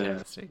Yeah,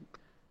 fantastic.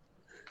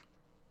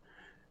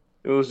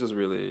 it was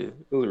really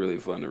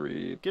fun to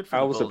read. Good for I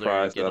the was boulder to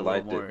surprised get that I a little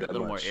liked more, it that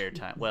little more much.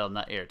 airtime. Well,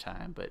 not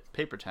airtime, but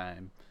paper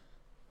time.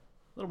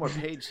 A little more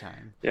page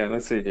time. Yeah,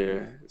 let's see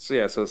here. So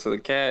yeah, so the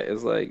cat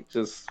is like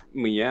just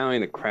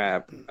meowing the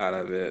crap out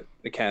of it.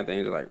 The cat thing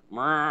is like,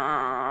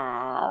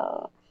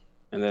 meow.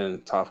 And then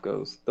Toph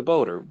goes, "The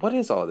boulder, what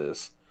is all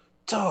this?"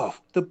 Toph,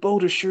 the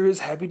boulder sure is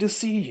happy to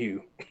see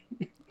you.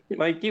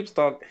 Like continues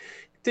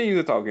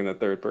to talk in the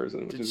third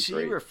person, which Did is she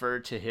great. refer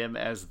to him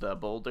as the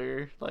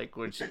boulder? Like,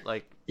 would she,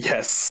 like,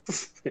 Yes.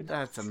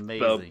 that's The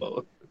amazing.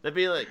 boulder. That'd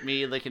be like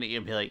me looking at you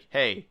and be like,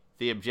 "Hey,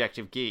 the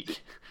objective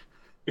geek."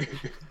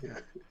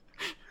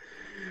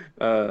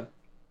 uh,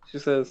 She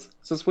says,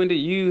 "Since when did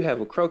you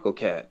have a Croco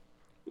cat?"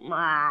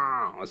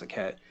 Meow, was a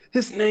cat.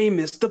 "His name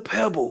is the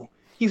Pebble.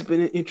 He's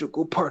been an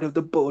integral part of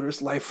the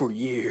boulder's life for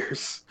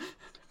years."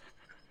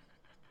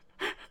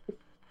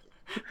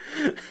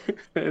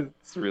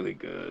 It's really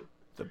good.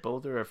 The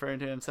boulder referring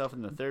to himself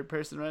in the third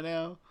person right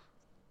now?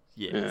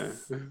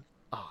 Yes. Yeah.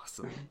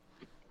 Awesome.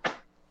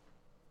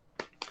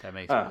 That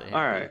makes me really happy.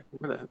 All right.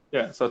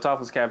 Yeah. So Toph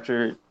was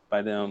captured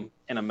by them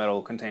in a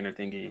metal container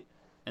thingy.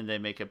 And they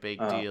make a big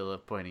deal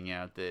of pointing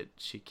out that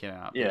she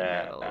cannot be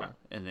Yeah. metal.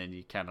 And then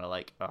you kind of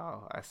like,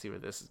 oh, I see where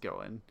this is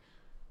going.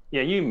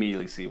 Yeah, you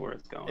immediately see where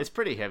it's going. It's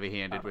pretty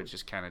heavy-handed, which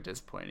is kind of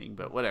disappointing,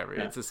 but whatever.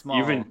 Yeah. It's a small...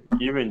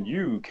 Even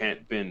you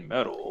can't bend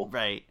metal.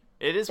 Right.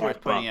 It is worth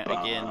pointing out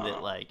again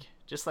that, like,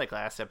 just like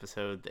last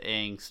episode, the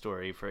Aang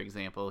story, for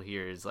example,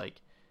 here is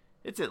like,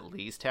 it's at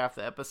least half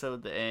the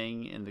episode, the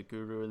Aang and the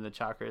Guru and the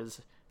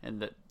chakras,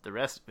 and the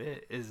rest of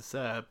it is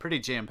pretty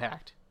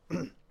jam-packed.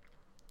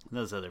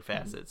 Those other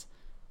facets.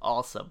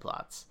 All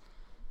subplots.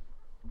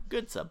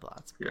 Good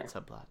subplots. Good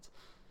subplots.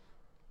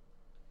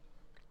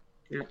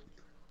 Yeah.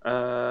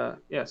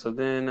 Yeah, so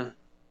then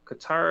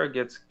Katara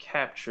gets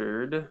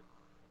captured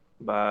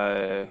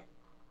by...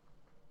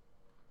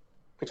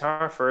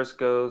 Katara first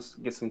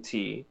gets some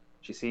tea.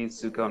 She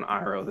sees Zuko and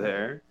Iroh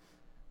there.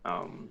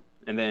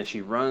 And then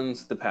she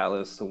runs the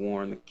palace to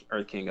warn the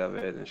Earth King of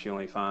it, and she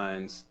only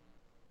finds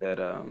that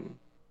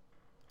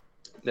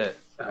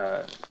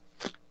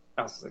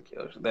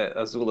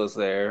Azula's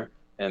there,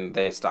 and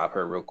they stop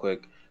her real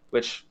quick.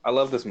 Which I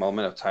love this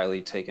moment of Ty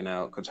Lee taking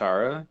out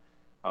Katara.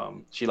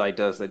 She like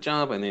does the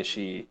jump, and then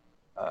she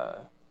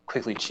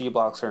quickly chi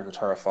blocks her, and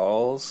Katara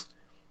falls.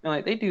 And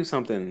like they do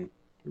something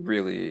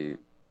really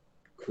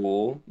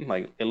cool.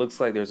 Like it looks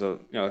like there's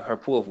her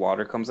pool of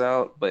water comes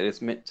out, but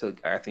it's meant to,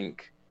 I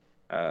think,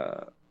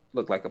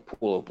 look like a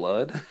pool of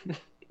blood.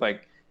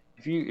 Like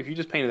if you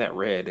just painted that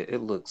red,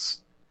 it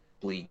looks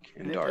bleak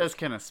and dark. It does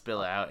kind of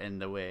spill out in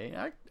the way.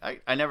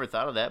 I never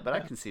thought of that, but I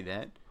can see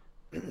that.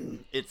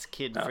 It's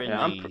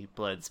kid-friendly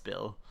blood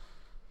spill.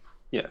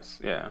 Yes,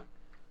 yeah.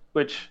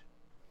 Which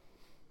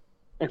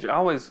I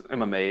always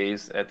am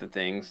amazed at the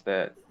things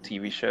that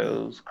TV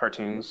shows,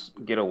 cartoons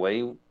get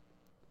away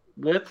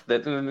with,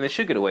 that they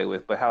should get away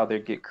with, but how they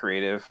get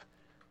creative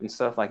and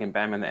stuff. Like in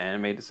Batman the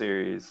Animated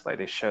Series, like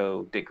they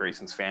show Dick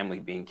Grayson's family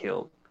being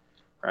killed,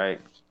 right?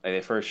 Like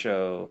they first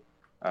show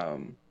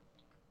them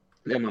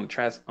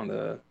on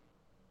the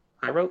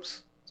high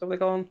ropes. Is that what they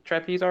call them?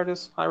 Trapeze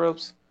artists, high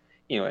ropes.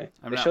 Anyway,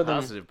 I'm they not show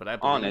positive, but I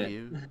believe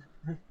you.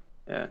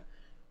 Yeah,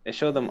 they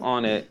show them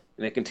on it,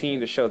 and they continue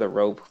to show the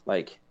rope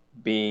like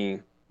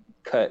being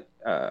cut,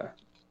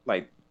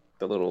 like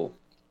the little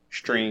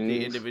strings.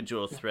 The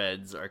individual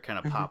threads are kind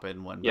of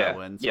popping one by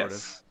one, sort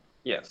of.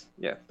 Yes,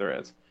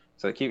 threads.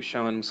 So they keep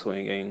showing them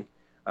swinging,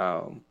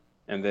 and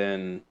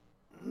then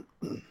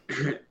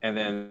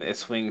it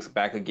swings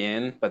back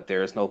again, but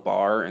there is no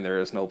bar and there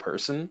is no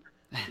person.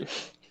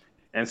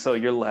 And so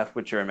you're left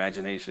with your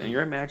imagination, and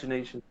your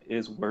imagination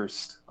is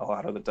worst a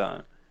lot of the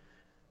time.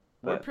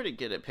 We're pretty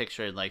good at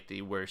picturing like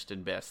the worst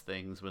and best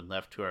things. When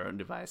left to our own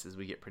devices,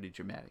 we get pretty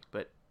dramatic.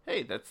 But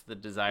hey, that's the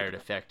desired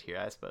effect here,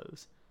 I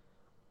suppose.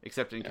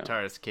 Except in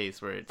Katara's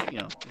case, where it's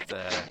it's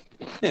a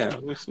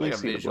like a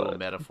visual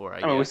metaphor.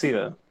 I guess. We see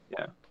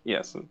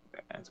yes,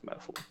 it's a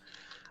metaphor.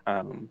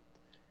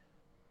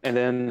 And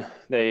then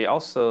they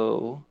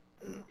also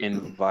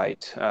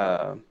invite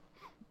the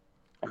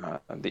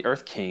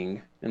Earth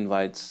King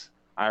invites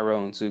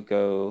Iroh and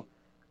Zuko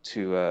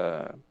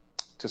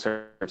to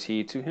serve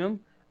tea to him.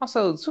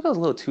 Also, Zuko's a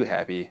little too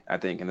happy, I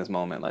think, in this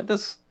moment. Like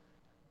this,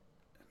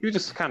 you're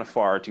just kind of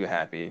far too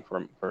happy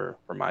for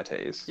my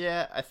taste.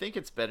 Yeah, I think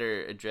it's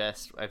better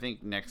addressed. I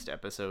think next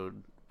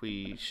episode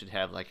we should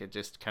have like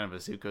just kind of a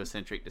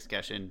Zuko-centric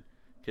discussion,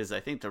 because I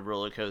think the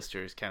roller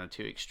coaster is kind of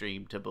too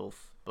extreme to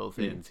both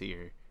ends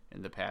here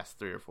in the past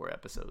 3 or 4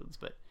 episodes.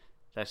 But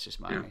that's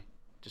just my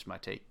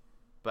take.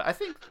 But I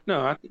think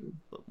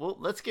well,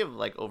 let's give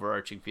like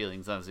overarching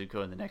feelings on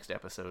Zuko in the next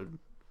episode.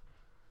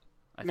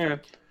 I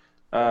think.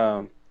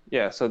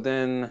 So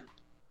then,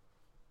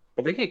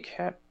 but they get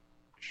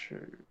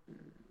captured.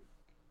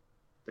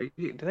 Do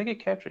they get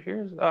captured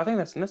here? Oh, I think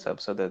that's in this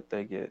episode that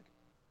they get.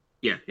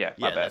 Yeah,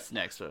 my bad. That's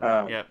next one.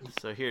 Yep.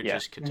 So here,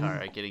 just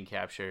Katara getting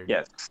captured.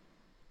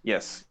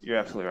 Yes, you're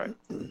absolutely right.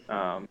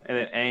 And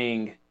then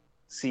Aang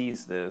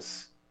sees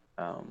this.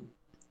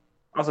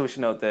 Also, we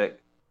should note that.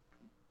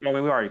 I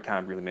mean, we already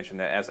kind of really mentioned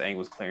that as Aang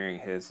was clearing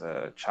his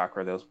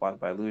chakra that was blocked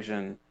by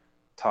illusion,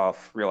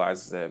 Toph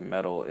realizes that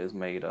metal is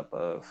made up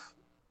of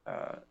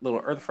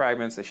little earth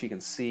fragments that she can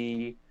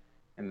see,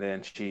 and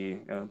then she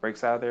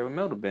breaks out of there with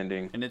metal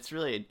bending. And it's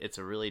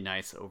a really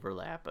nice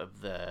overlap of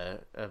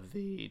the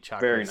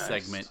chakra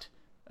segment,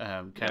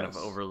 kind of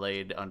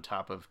overlaid on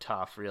top of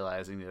Toph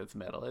realizing that it's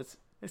metal. It's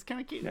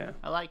kind of cute. Yeah.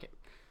 I like it.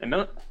 And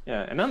none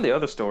of the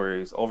other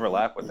stories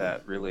overlap with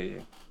that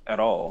really at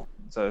all.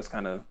 So it's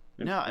kind of.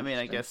 No, I mean,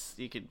 I guess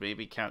you could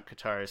maybe count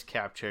Katara's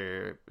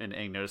capture and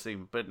Aang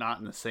noticing, but not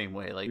in the same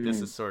way. Like,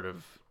 this is sort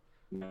of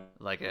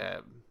like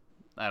a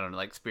I don't know,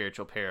 like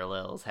spiritual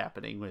parallels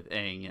happening with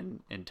Aang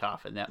and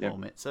Toph in that Yep.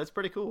 moment. So it's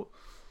pretty cool.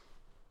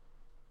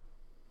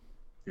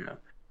 Yeah.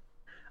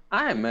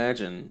 I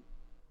imagine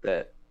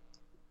that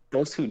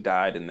those two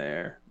died in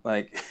there,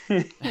 like,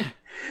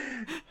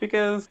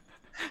 because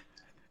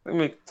I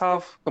mean,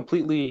 Toph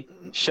completely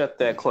shut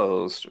that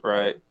closed,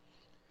 right?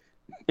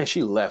 And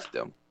she left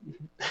them.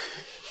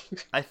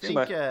 I She think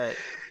like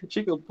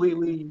she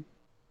completely.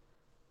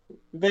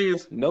 The thing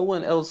is, no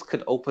one else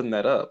could open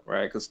that up,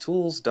 right? Because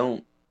tools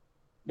don't.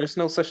 There's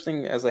no such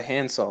thing as a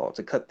handsaw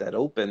to cut that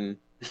open.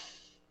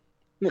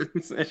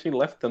 And she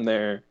left them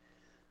there.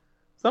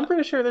 So I'm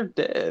pretty sure they're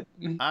dead.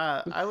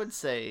 I would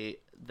say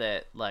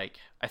that like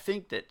I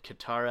think that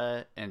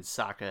Katara and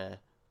Sokka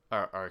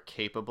are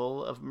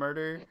capable of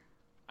murder.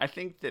 I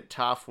think that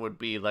Toph would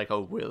be like a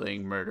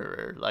willing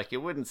murderer. Like it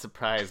wouldn't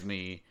surprise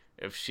me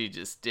if she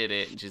just did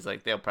it and she's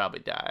like they'll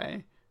probably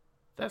die.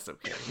 That's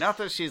okay. Not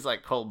that she's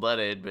like cold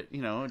blooded, but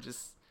you know,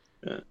 just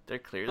Yeah. they're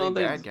clearly Well,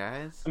 bad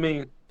guys. I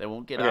mean, They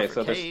won't get okay, off her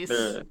so case.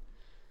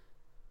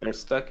 they're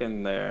stuck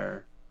in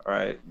there. All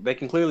right, they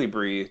can clearly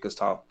breathe because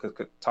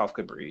Toph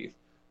could breathe,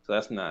 so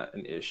that's not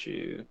an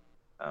issue.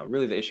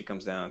 Really, the issue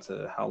comes down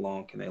to how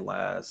long can they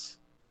last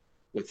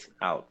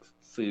without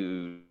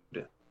food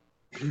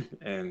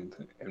and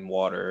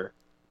water,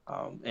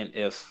 and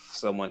if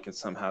someone can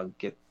somehow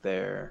get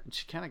there.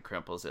 She kind of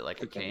crumples it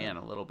like a can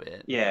a little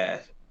bit. Yeah,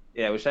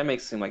 yeah, which that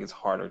makes it seem like it's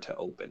harder to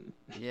open.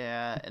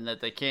 Yeah, and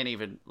that they can't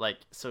even like.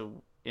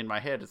 So in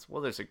my head, it's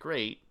well, there's a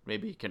grate.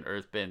 Maybe you can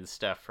earthbend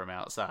stuff from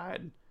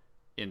outside,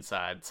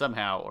 inside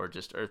somehow, or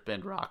just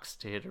earthbend rocks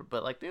to hit her.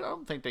 But like, they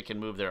don't think they can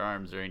move their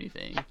arms or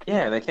anything.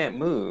 Yeah, they can't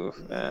move.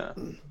 Yeah.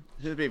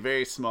 It'd be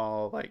very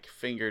small, like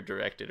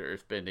finger-directed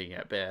earthbending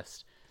at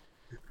best.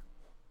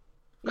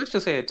 Let's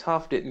just say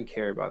Toph didn't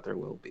care about their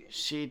well-being.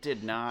 She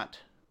did not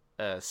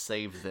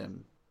save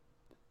them.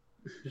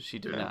 She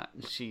did not.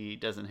 She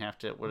doesn't have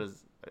to. What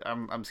is?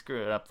 I'm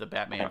screwing up the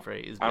Batman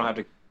phrase. I don't have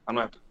to.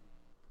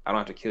 I don't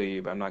have to kill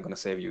you, but I'm not going to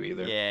save you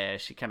either. Yeah,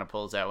 she kind of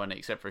pulls that one,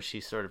 except for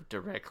she sort of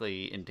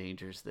directly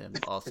endangers them.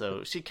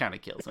 Also, she kind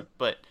of kills them.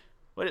 But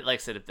what it like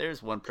I said, if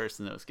there's one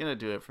person that was gonna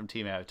do it from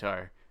Team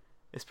Avatar,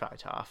 it's probably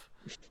Toph.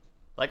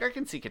 Like I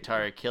can see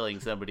Katara killing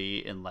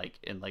somebody in like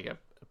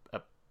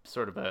a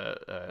sort of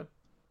a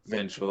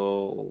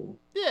Vengeful.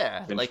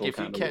 yeah, like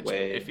vengeful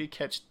if you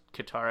catch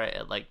Katara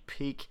at like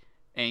peak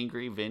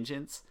angry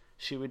vengeance,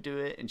 she would do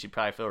it, and she'd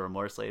probably feel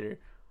remorse later.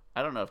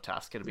 I don't know if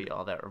Toph's gonna be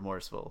all that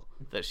remorseful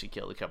that she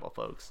killed a couple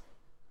folks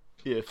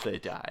if they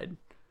died,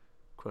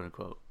 quote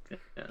unquote.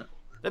 Yeah.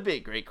 That'd be a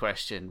great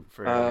question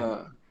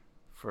for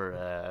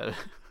for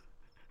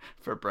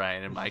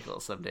Brian and Michael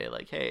someday.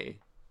 Like, hey,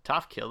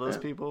 Toph kill those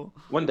people?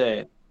 One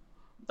day,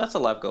 that's a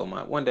life goal of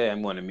mine. One day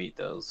I'm going to meet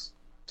those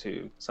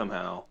two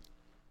somehow.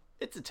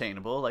 It's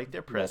attainable. Like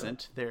they're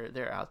present.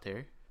 They're out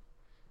there.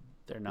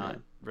 They're not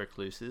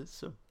recluses.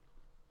 So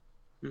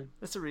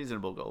that's a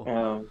reasonable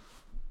goal.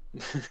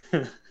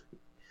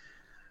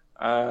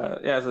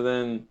 Yeah. So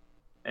then,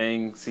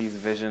 Aang sees a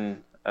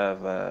vision of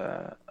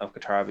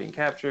Katara being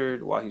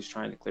captured while he's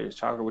trying to clear his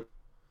chakra. Which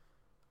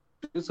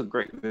is a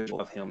great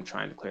visual of him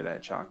trying to clear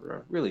that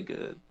chakra. Really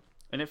good.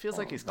 And it feels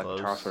like he's close.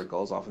 Katara sort of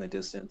goes off in the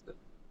distance.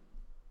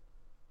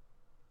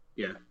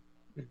 Yeah.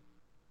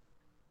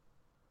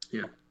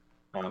 Yeah.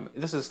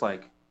 This is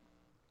like,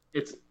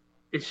 it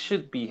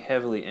should be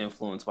heavily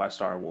influenced by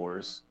Star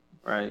Wars,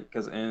 right?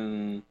 Because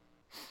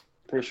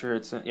pretty sure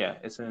it's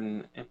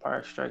in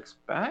Empire Strikes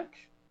Back,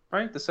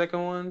 right? The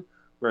second one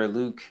where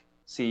Luke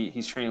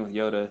he's training with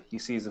Yoda. He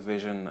sees a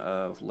vision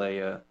of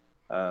Leia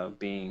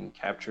being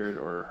captured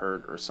or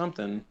hurt or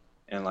something,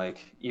 and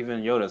like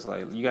even Yoda's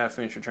like, "You gotta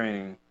finish your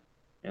training,"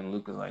 and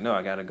Luke is like, "No,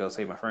 I gotta go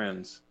save my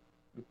friends."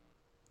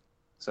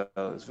 So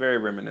it's very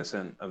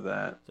reminiscent of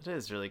that. It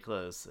is really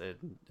close,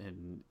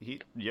 and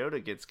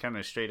Yoda gets kind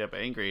of straight up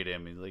angry at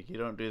him. He's like, "You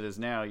don't do this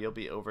now, you'll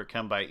be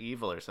overcome by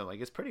evil," or something. Like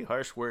it's pretty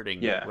harsh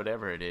wording. Yeah.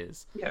 Whatever it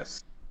is.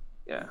 Yes.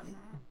 Yeah.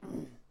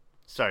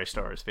 Sorry,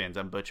 Star Wars fans,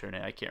 I'm butchering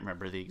it. I can't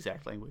remember the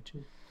exact language.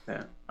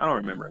 Yeah. I don't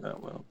remember it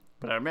that well.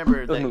 But I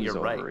remember Those that movies you're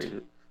are right.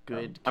 overrated.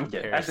 Good. I'm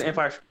kidding. Actually,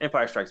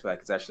 Empire Strikes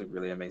Back is actually a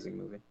really amazing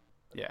movie.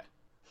 Yeah.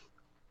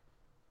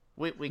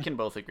 We can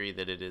both agree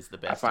that it is the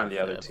best find the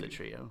other of two. the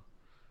trio.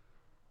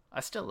 I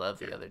still love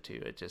the other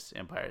two. It just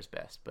Empire's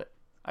best, but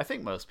I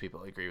think most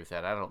people agree with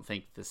that. I don't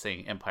think the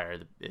saying Empire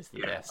is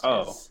the best.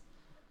 Oh.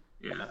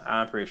 Yeah,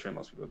 I'm pretty sure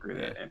most people agree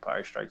that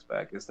Empire Strikes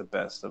Back is the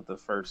best of the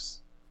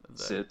first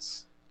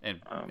sits.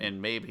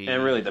 And maybe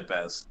and really the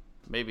best.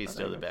 Maybe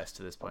still the best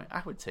to this point.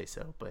 I would say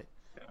so, but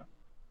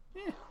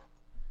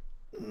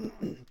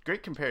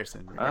great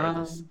comparison.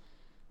 Regardless.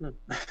 I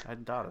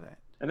hadn't thought of that.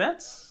 And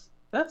that's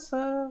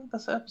the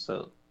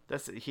episode.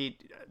 There's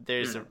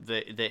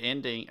the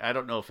ending. I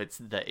don't know if it's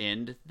the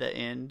end,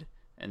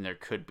 and there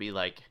could be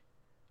like,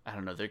 I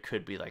don't know, there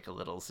could be like a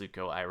little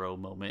Zuko Iroh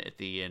moment at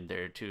the end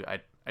there too. I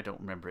don't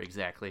remember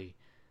exactly.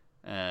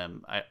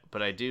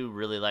 But I do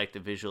really like the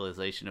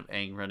visualization of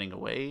Aang running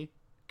away,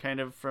 kind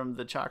of from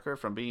the chakra,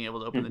 from being able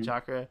to open the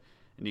chakra,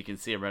 and you can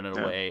see him running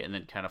away and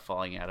then kind of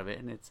falling out of it,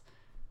 and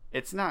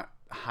it's not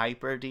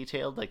hyper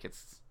detailed. Like I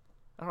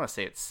don't want to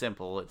say it's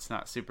simple. It's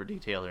not super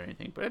detailed or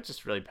anything, but it's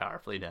just really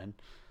powerfully done.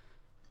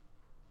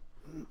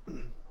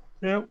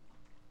 Yep.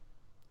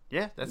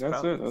 Yeah, that's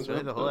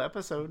really the whole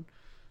episode.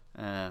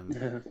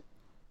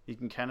 You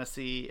can kind of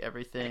see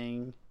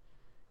everything.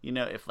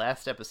 If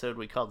last episode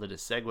we called it a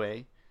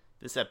segue,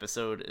 this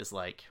episode is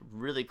like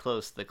really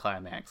close to the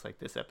climax. Like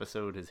this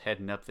episode is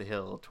heading up the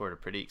hill toward a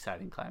pretty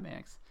exciting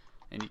climax,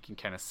 and you can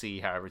kind of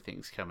see how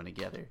everything's coming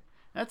together.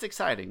 That's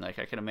exciting. Like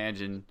I can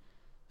imagine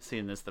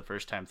seeing this the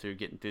first time through,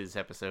 getting through this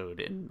episode,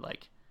 and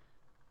like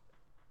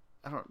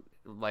I don't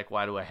like,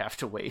 why do I have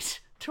to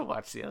wait to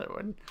watch the other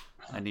one?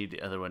 I need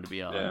the other one to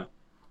be on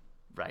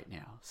right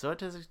now. So it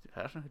does.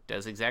 I don't know. It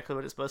does exactly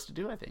what it's supposed to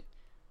do, I think.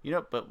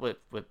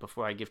 But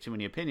before I give too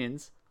many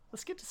opinions,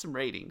 let's get to some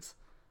ratings,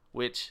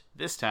 which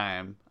this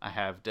time I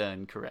have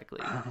done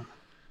correctly.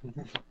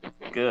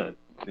 Good.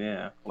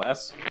 Yeah.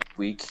 Last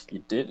week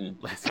you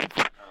didn't.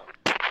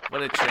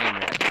 What a train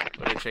wreck.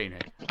 What a train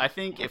wreck. I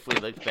think if we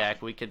look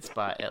back, we could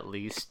spot at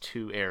least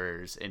 2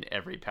 errors in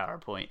every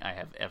PowerPoint I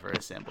have ever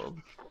assembled.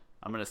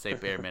 I'm going to say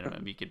bare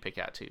minimum. You could pick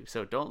out 2.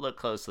 So don't look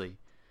closely.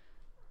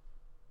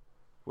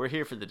 We're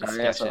here for the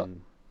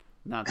discussion,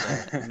 not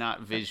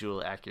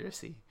visual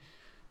accuracy.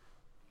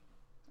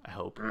 I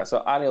hope.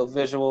 So audio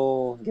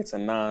visual gets a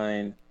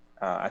 9.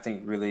 I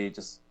think really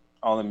just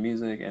all the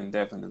music and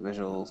definitely the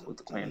visuals with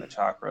the clearing the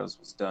chakras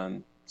was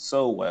done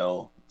so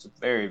well. Just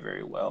very,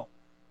 very well.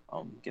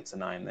 Gets a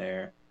 9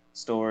 there.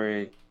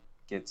 Story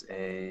gets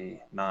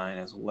a 9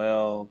 as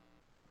well.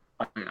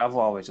 I've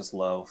always just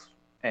loved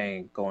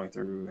going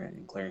through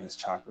and clearing his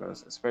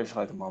chakras,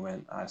 especially at the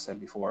moment I said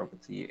before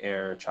with the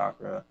air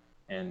chakra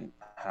and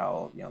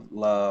how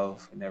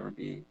love can never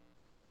be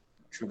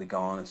truly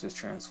gone. It's just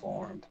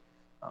transformed.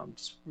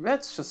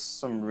 That's just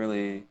some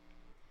really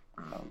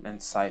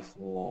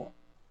insightful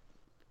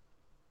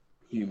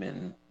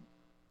human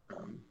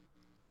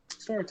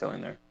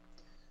storytelling there.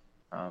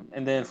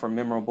 And then for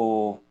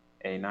memorable,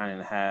 a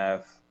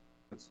 9.5.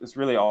 It's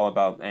really all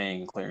about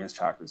Aang clearing his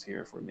chakras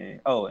here for me.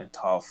 Oh, and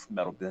Toph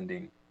metal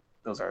bending.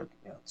 Those are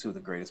 2 of the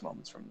greatest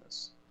moments from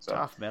this. So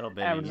Toph metal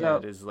bending,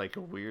 it is like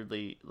a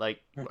weirdly,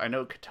 like, I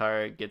know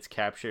Katara gets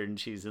captured and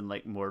she's in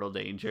like mortal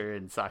danger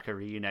and Sokka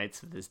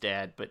reunites with his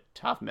dad, but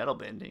Toph metal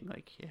bending,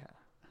 like,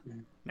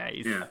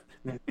 nice. Yeah.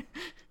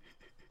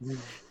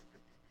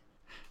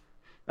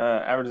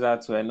 Averages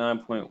out to a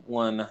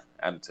 9.1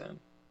 out of 10.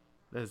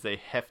 That is a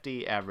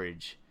hefty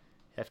average.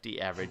 I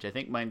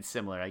think mine's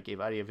similar. I gave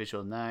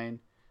audiovisual 9.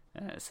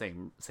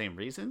 Same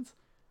reasons.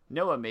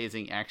 No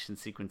amazing action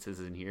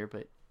sequences in here,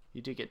 but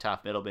you do get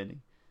Toph metal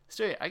bending.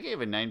 Story, I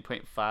gave a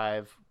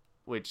 9.5,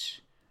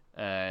 which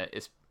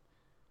is,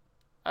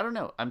 I don't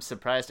know. I'm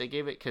surprised I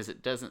gave it because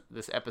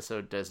this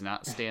episode does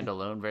not stand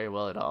alone very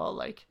well at all.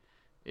 Like,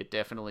 it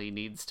definitely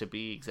needs to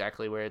be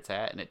exactly where it's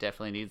at, and it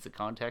definitely needs the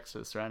context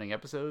of the surrounding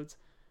episodes.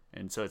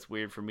 And so it's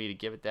weird for me to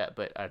give it that,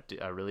 but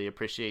I really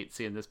appreciate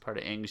seeing this part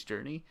of Aang's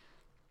journey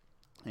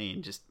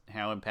and just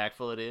how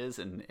impactful it is,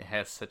 and it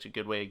has such a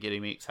good way of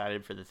getting me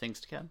excited for the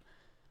things to come.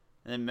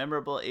 And then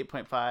memorable,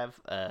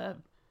 8.5.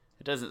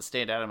 It doesn't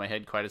stand out in my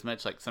head quite as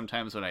much. Like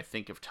sometimes when I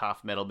think of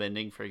Toph metal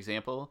bending, for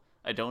example,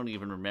 I don't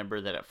even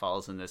remember that it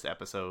falls in this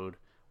episode,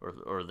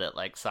 or that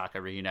like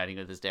Sokka reuniting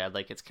with his dad.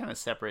 Like it's kind of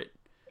separate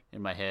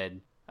in my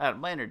head.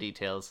 Minor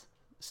details.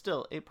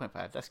 Still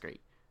 8.5. That's great.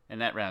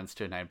 And that rounds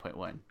to a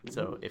 9.1.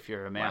 So if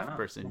you're a math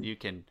person, you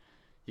can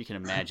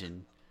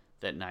imagine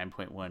that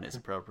 9.1 is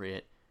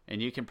appropriate.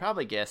 And you can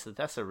probably guess that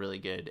that's a really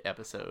good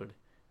episode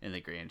in the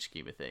grand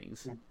scheme of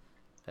things.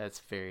 That's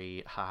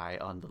very high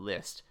on the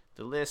list.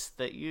 The list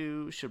that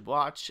you should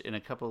watch in a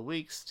couple of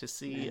weeks to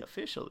see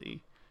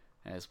officially,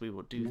 as we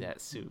will do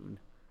that soon.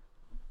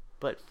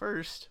 But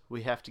first,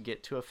 we have to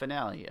get to a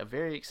finale, a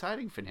very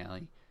exciting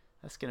finale.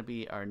 That's going to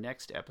be our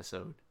next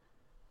episode.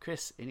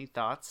 Chris, any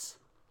thoughts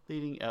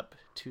leading up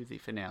to the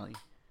finale?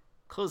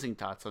 Closing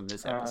thoughts on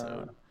this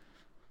episode?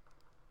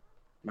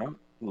 No,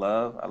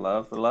 love. I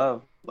love the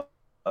love.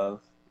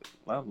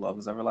 Love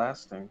is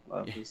everlasting.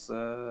 Love is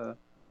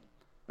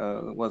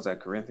what's that,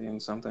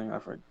 Corinthians something? I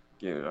forget.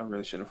 I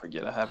really shouldn't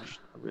forget. I have it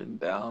written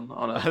down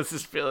on I was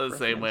just feeling the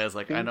same way. I was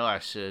like, I know I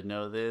should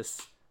know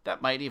this.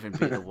 That might even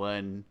be the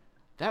one.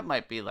 That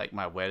might be like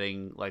my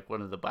wedding, like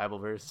one of the Bible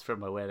verses from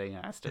my wedding.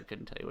 I still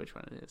couldn't tell you which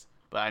one it is,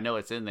 but I know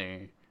it's in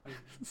there.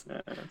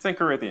 It's in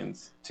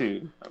Corinthians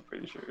 2, I'm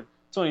pretty sure.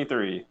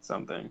 23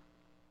 something.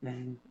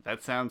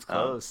 That sounds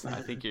close.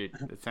 I think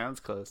it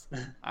sounds close.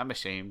 I'm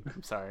ashamed.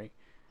 I'm sorry.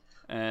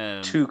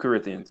 2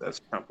 Corinthians,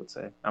 as Trump would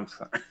say. I'm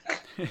sorry.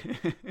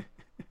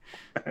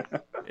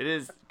 It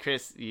is,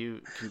 Chris.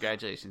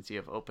 Congratulations. You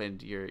have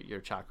opened your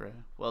chakra.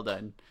 Well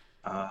done.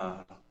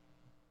 Now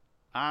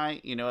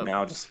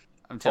just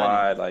I'm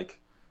telling you, like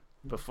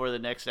before the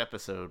next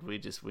episode, we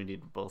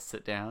need to both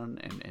sit down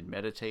and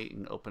meditate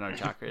and open our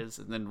chakras,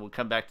 and then we'll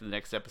come back to the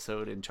next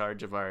episode in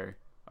charge of our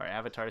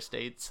avatar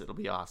states. It'll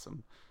be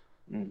awesome.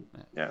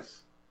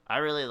 Yes. I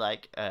really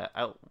like.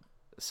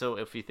 So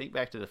if you think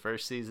back to the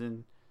first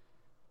season,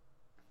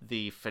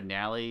 the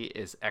finale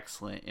is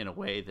excellent in a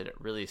way that it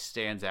really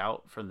stands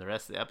out from the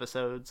rest of the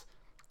episodes.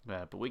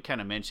 But we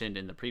kind of mentioned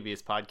in the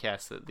previous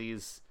podcast that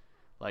these,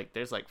 like,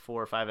 there's like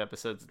 4 or 5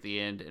 episodes at the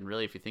end, and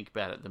really, if you think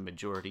about it, the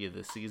majority of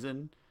the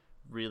season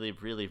really,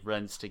 really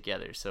runs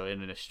together. So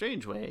in a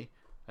strange way,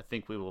 I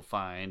think we will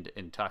find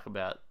and talk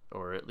about,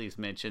 or at least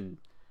mention,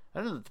 I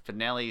don't know that the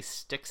finale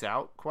sticks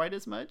out quite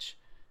as much,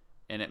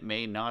 and it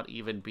may not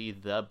even be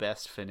the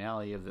best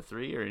finale of the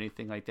 3 or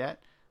anything like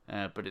that.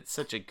 But it's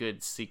such a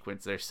good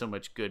sequence. There's so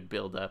much good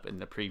build up in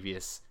the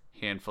previous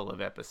handful of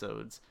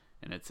episodes,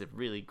 and it's a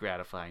really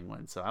gratifying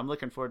one. So I'm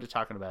looking forward to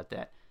talking about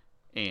that,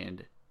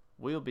 and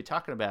we'll be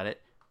talking about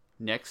it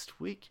next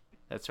week.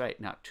 That's right,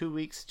 not 2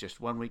 weeks, just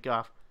 1 week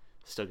off.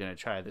 Still going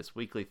to try this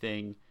weekly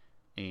thing,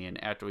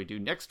 and after we do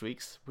next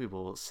week's, we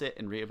will sit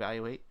and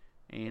reevaluate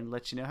and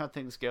let you know how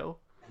things go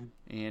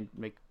and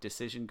make a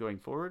decision going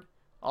forward.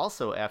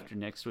 Also, after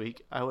next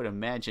week, I would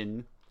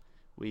imagine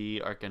we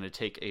are going to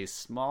take a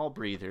small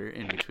breather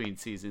in between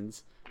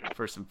seasons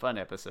for some fun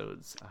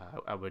episodes.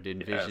 I would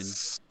envision.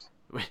 Yes.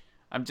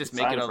 I'm just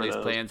making all these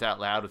plans out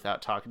loud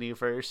without talking to you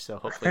first, so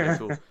hopefully they're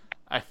cool.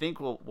 I think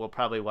we'll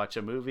probably watch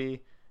a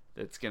movie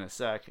that's going to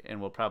suck,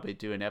 and we'll probably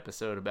do an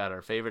episode about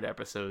our favorite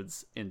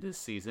episodes in this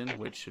season,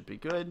 which should be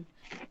good,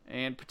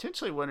 and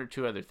potentially 1 or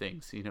 2 other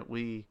things. You know,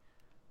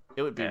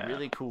 it would be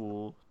really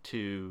cool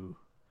to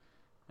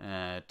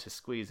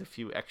squeeze a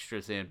few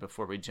extras in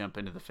before we jump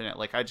into the finale.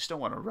 Like, I just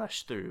don't want to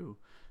rush through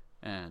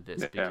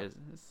this because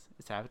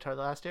it's Avatar: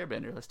 The Last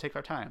Airbender. Let's take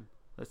our time.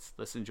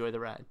 Let's enjoy the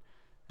ride.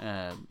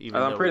 I'm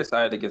pretty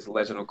excited to get to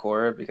Legend of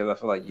Korra because I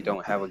feel like you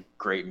don't have a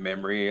great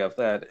memory of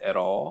that at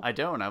all. I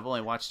don't. I've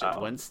only watched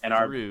it once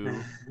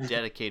through,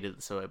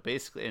 dedicated. So it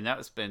basically, and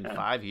that's been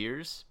 5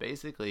 years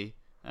basically.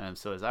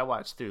 So as I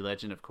watch through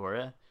Legend of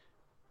Korra,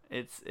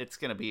 it's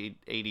going to be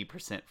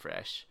 80%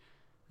 fresh.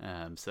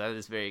 So that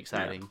is very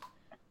exciting.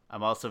 Yeah.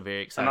 I'm also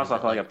very excited. And also, I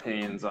feel like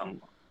opinions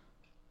on.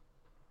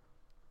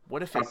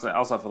 What if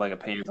also feel like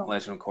opinions on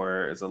Legend of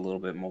Korra is a little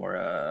bit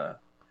more.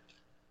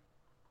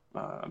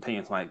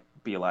 Opinions might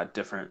be a lot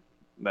different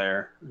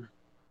there.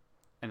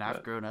 And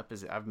I've grown up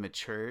as I've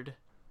matured.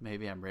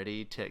 Maybe I'm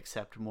ready to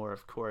accept more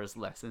of Korra's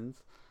lessons.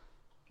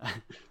 I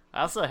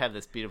also have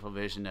this beautiful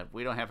vision of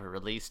we don't have a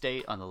release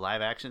date on the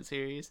live action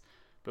series,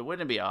 but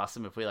wouldn't it be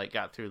awesome if we like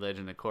got through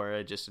Legend of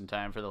Korra just in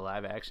time for the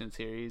live action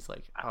series?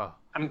 Like,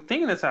 I'm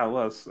thinking that's how it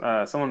was.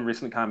 Someone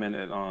recently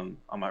commented on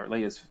my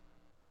latest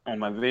on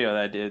my video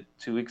that I did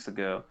 2 weeks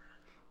ago.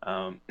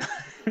 The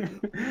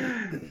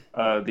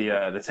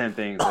 10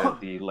 things that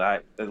the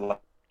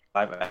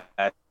live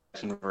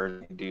action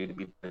version do to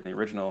be better than the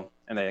original,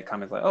 and they had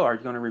comments like, "Oh, are you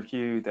going to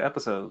review the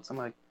episodes?" I'm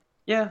like,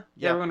 "Yeah,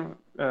 we're going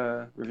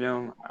to review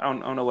them. I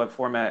don't know what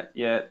format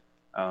yet,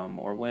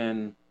 or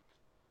when,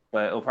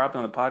 but it'll probably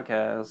be on the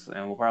podcast,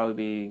 and we'll probably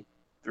be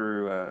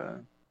through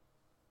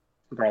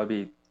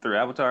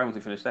Avatar. Once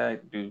we finish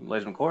that, do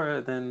Legend of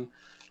Korra, then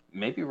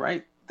maybe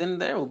right then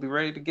there we'll be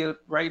ready to get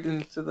right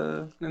into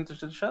the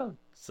show."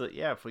 So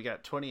yeah, if we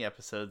got 20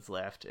 episodes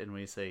left, and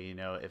we say, you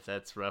know, if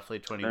that's roughly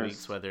 20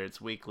 weeks, whether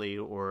it's weekly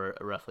or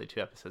roughly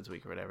 2 episodes a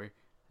week or whatever,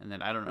 and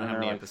then I don't know how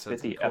many like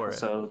episodes. 50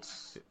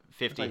 episodes.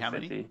 50? Like how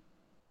 50. Many?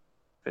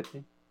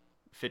 50.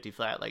 50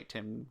 flat, like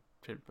 10.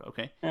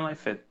 Okay. Well, like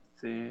 50.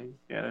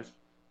 Yeah, there's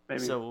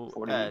maybe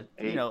 48.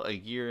 You know, a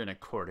year and a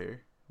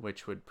quarter,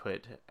 which would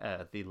put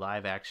the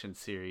live action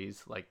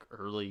series like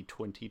early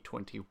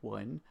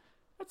 2021.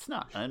 That's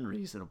not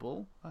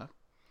unreasonable.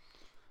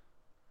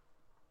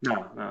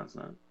 No, it's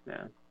not.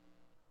 Yeah.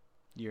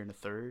 Year and a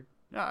third.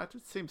 No, it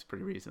seems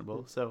pretty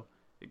reasonable. So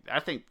I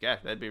think,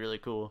 that'd be really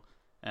cool.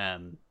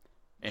 And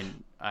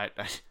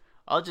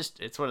I'll just,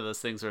 it's one of those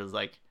things where it's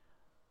like,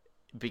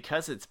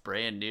 because it's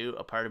brand new,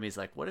 a part of me is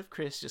like, what if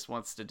Chris just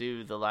wants to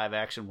do the live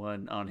action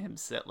one on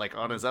himself, like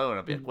on his own?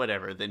 I'll be like,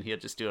 whatever. Then he'll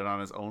just do it on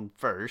his own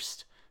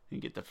first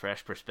and get the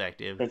fresh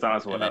perspective. That's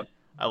honestly what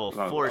I will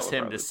force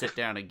him to sit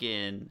down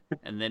again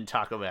and then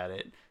talk about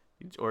it.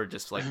 Or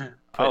just like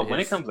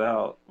when it comes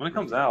out,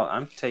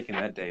 I'm taking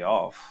that day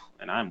off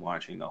and I'm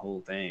watching the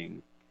whole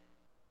thing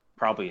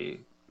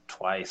probably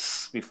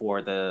twice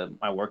before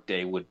my work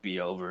day would be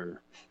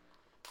over.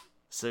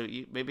 So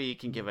maybe you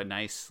can give a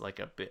nice like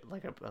a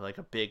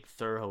big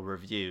thorough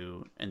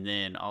review, and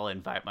then I'll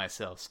invite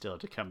myself still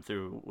to come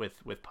through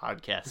with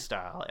podcast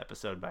style,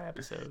 episode by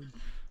episode,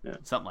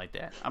 something like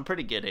that. I'm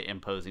pretty good at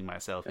imposing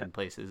myself in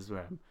places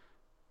where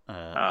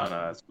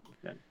I'm.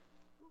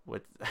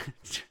 With.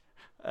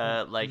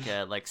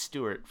 Like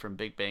Stuart from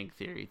Big Bang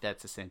Theory.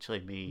 That's essentially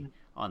me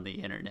on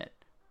the internet.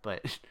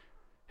 But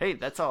hey,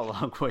 that's all a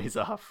long ways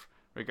off.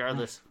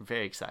 Regardless, we're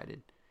very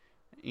excited.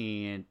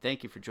 And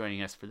thank you for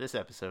joining us for this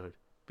episode.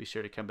 Be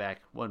sure to come back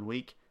 1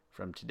 week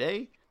from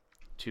today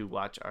to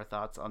watch our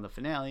thoughts on the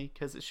finale,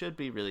 because it should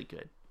be really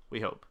good. We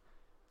hope.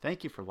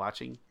 Thank you for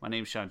watching. My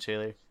name's Sean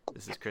Shaler.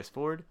 This is Chris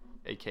Ford,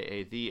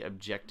 aka The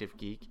Objective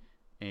Geek.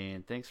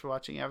 And thanks for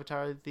watching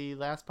Avatar: The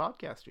Last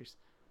Podcasters.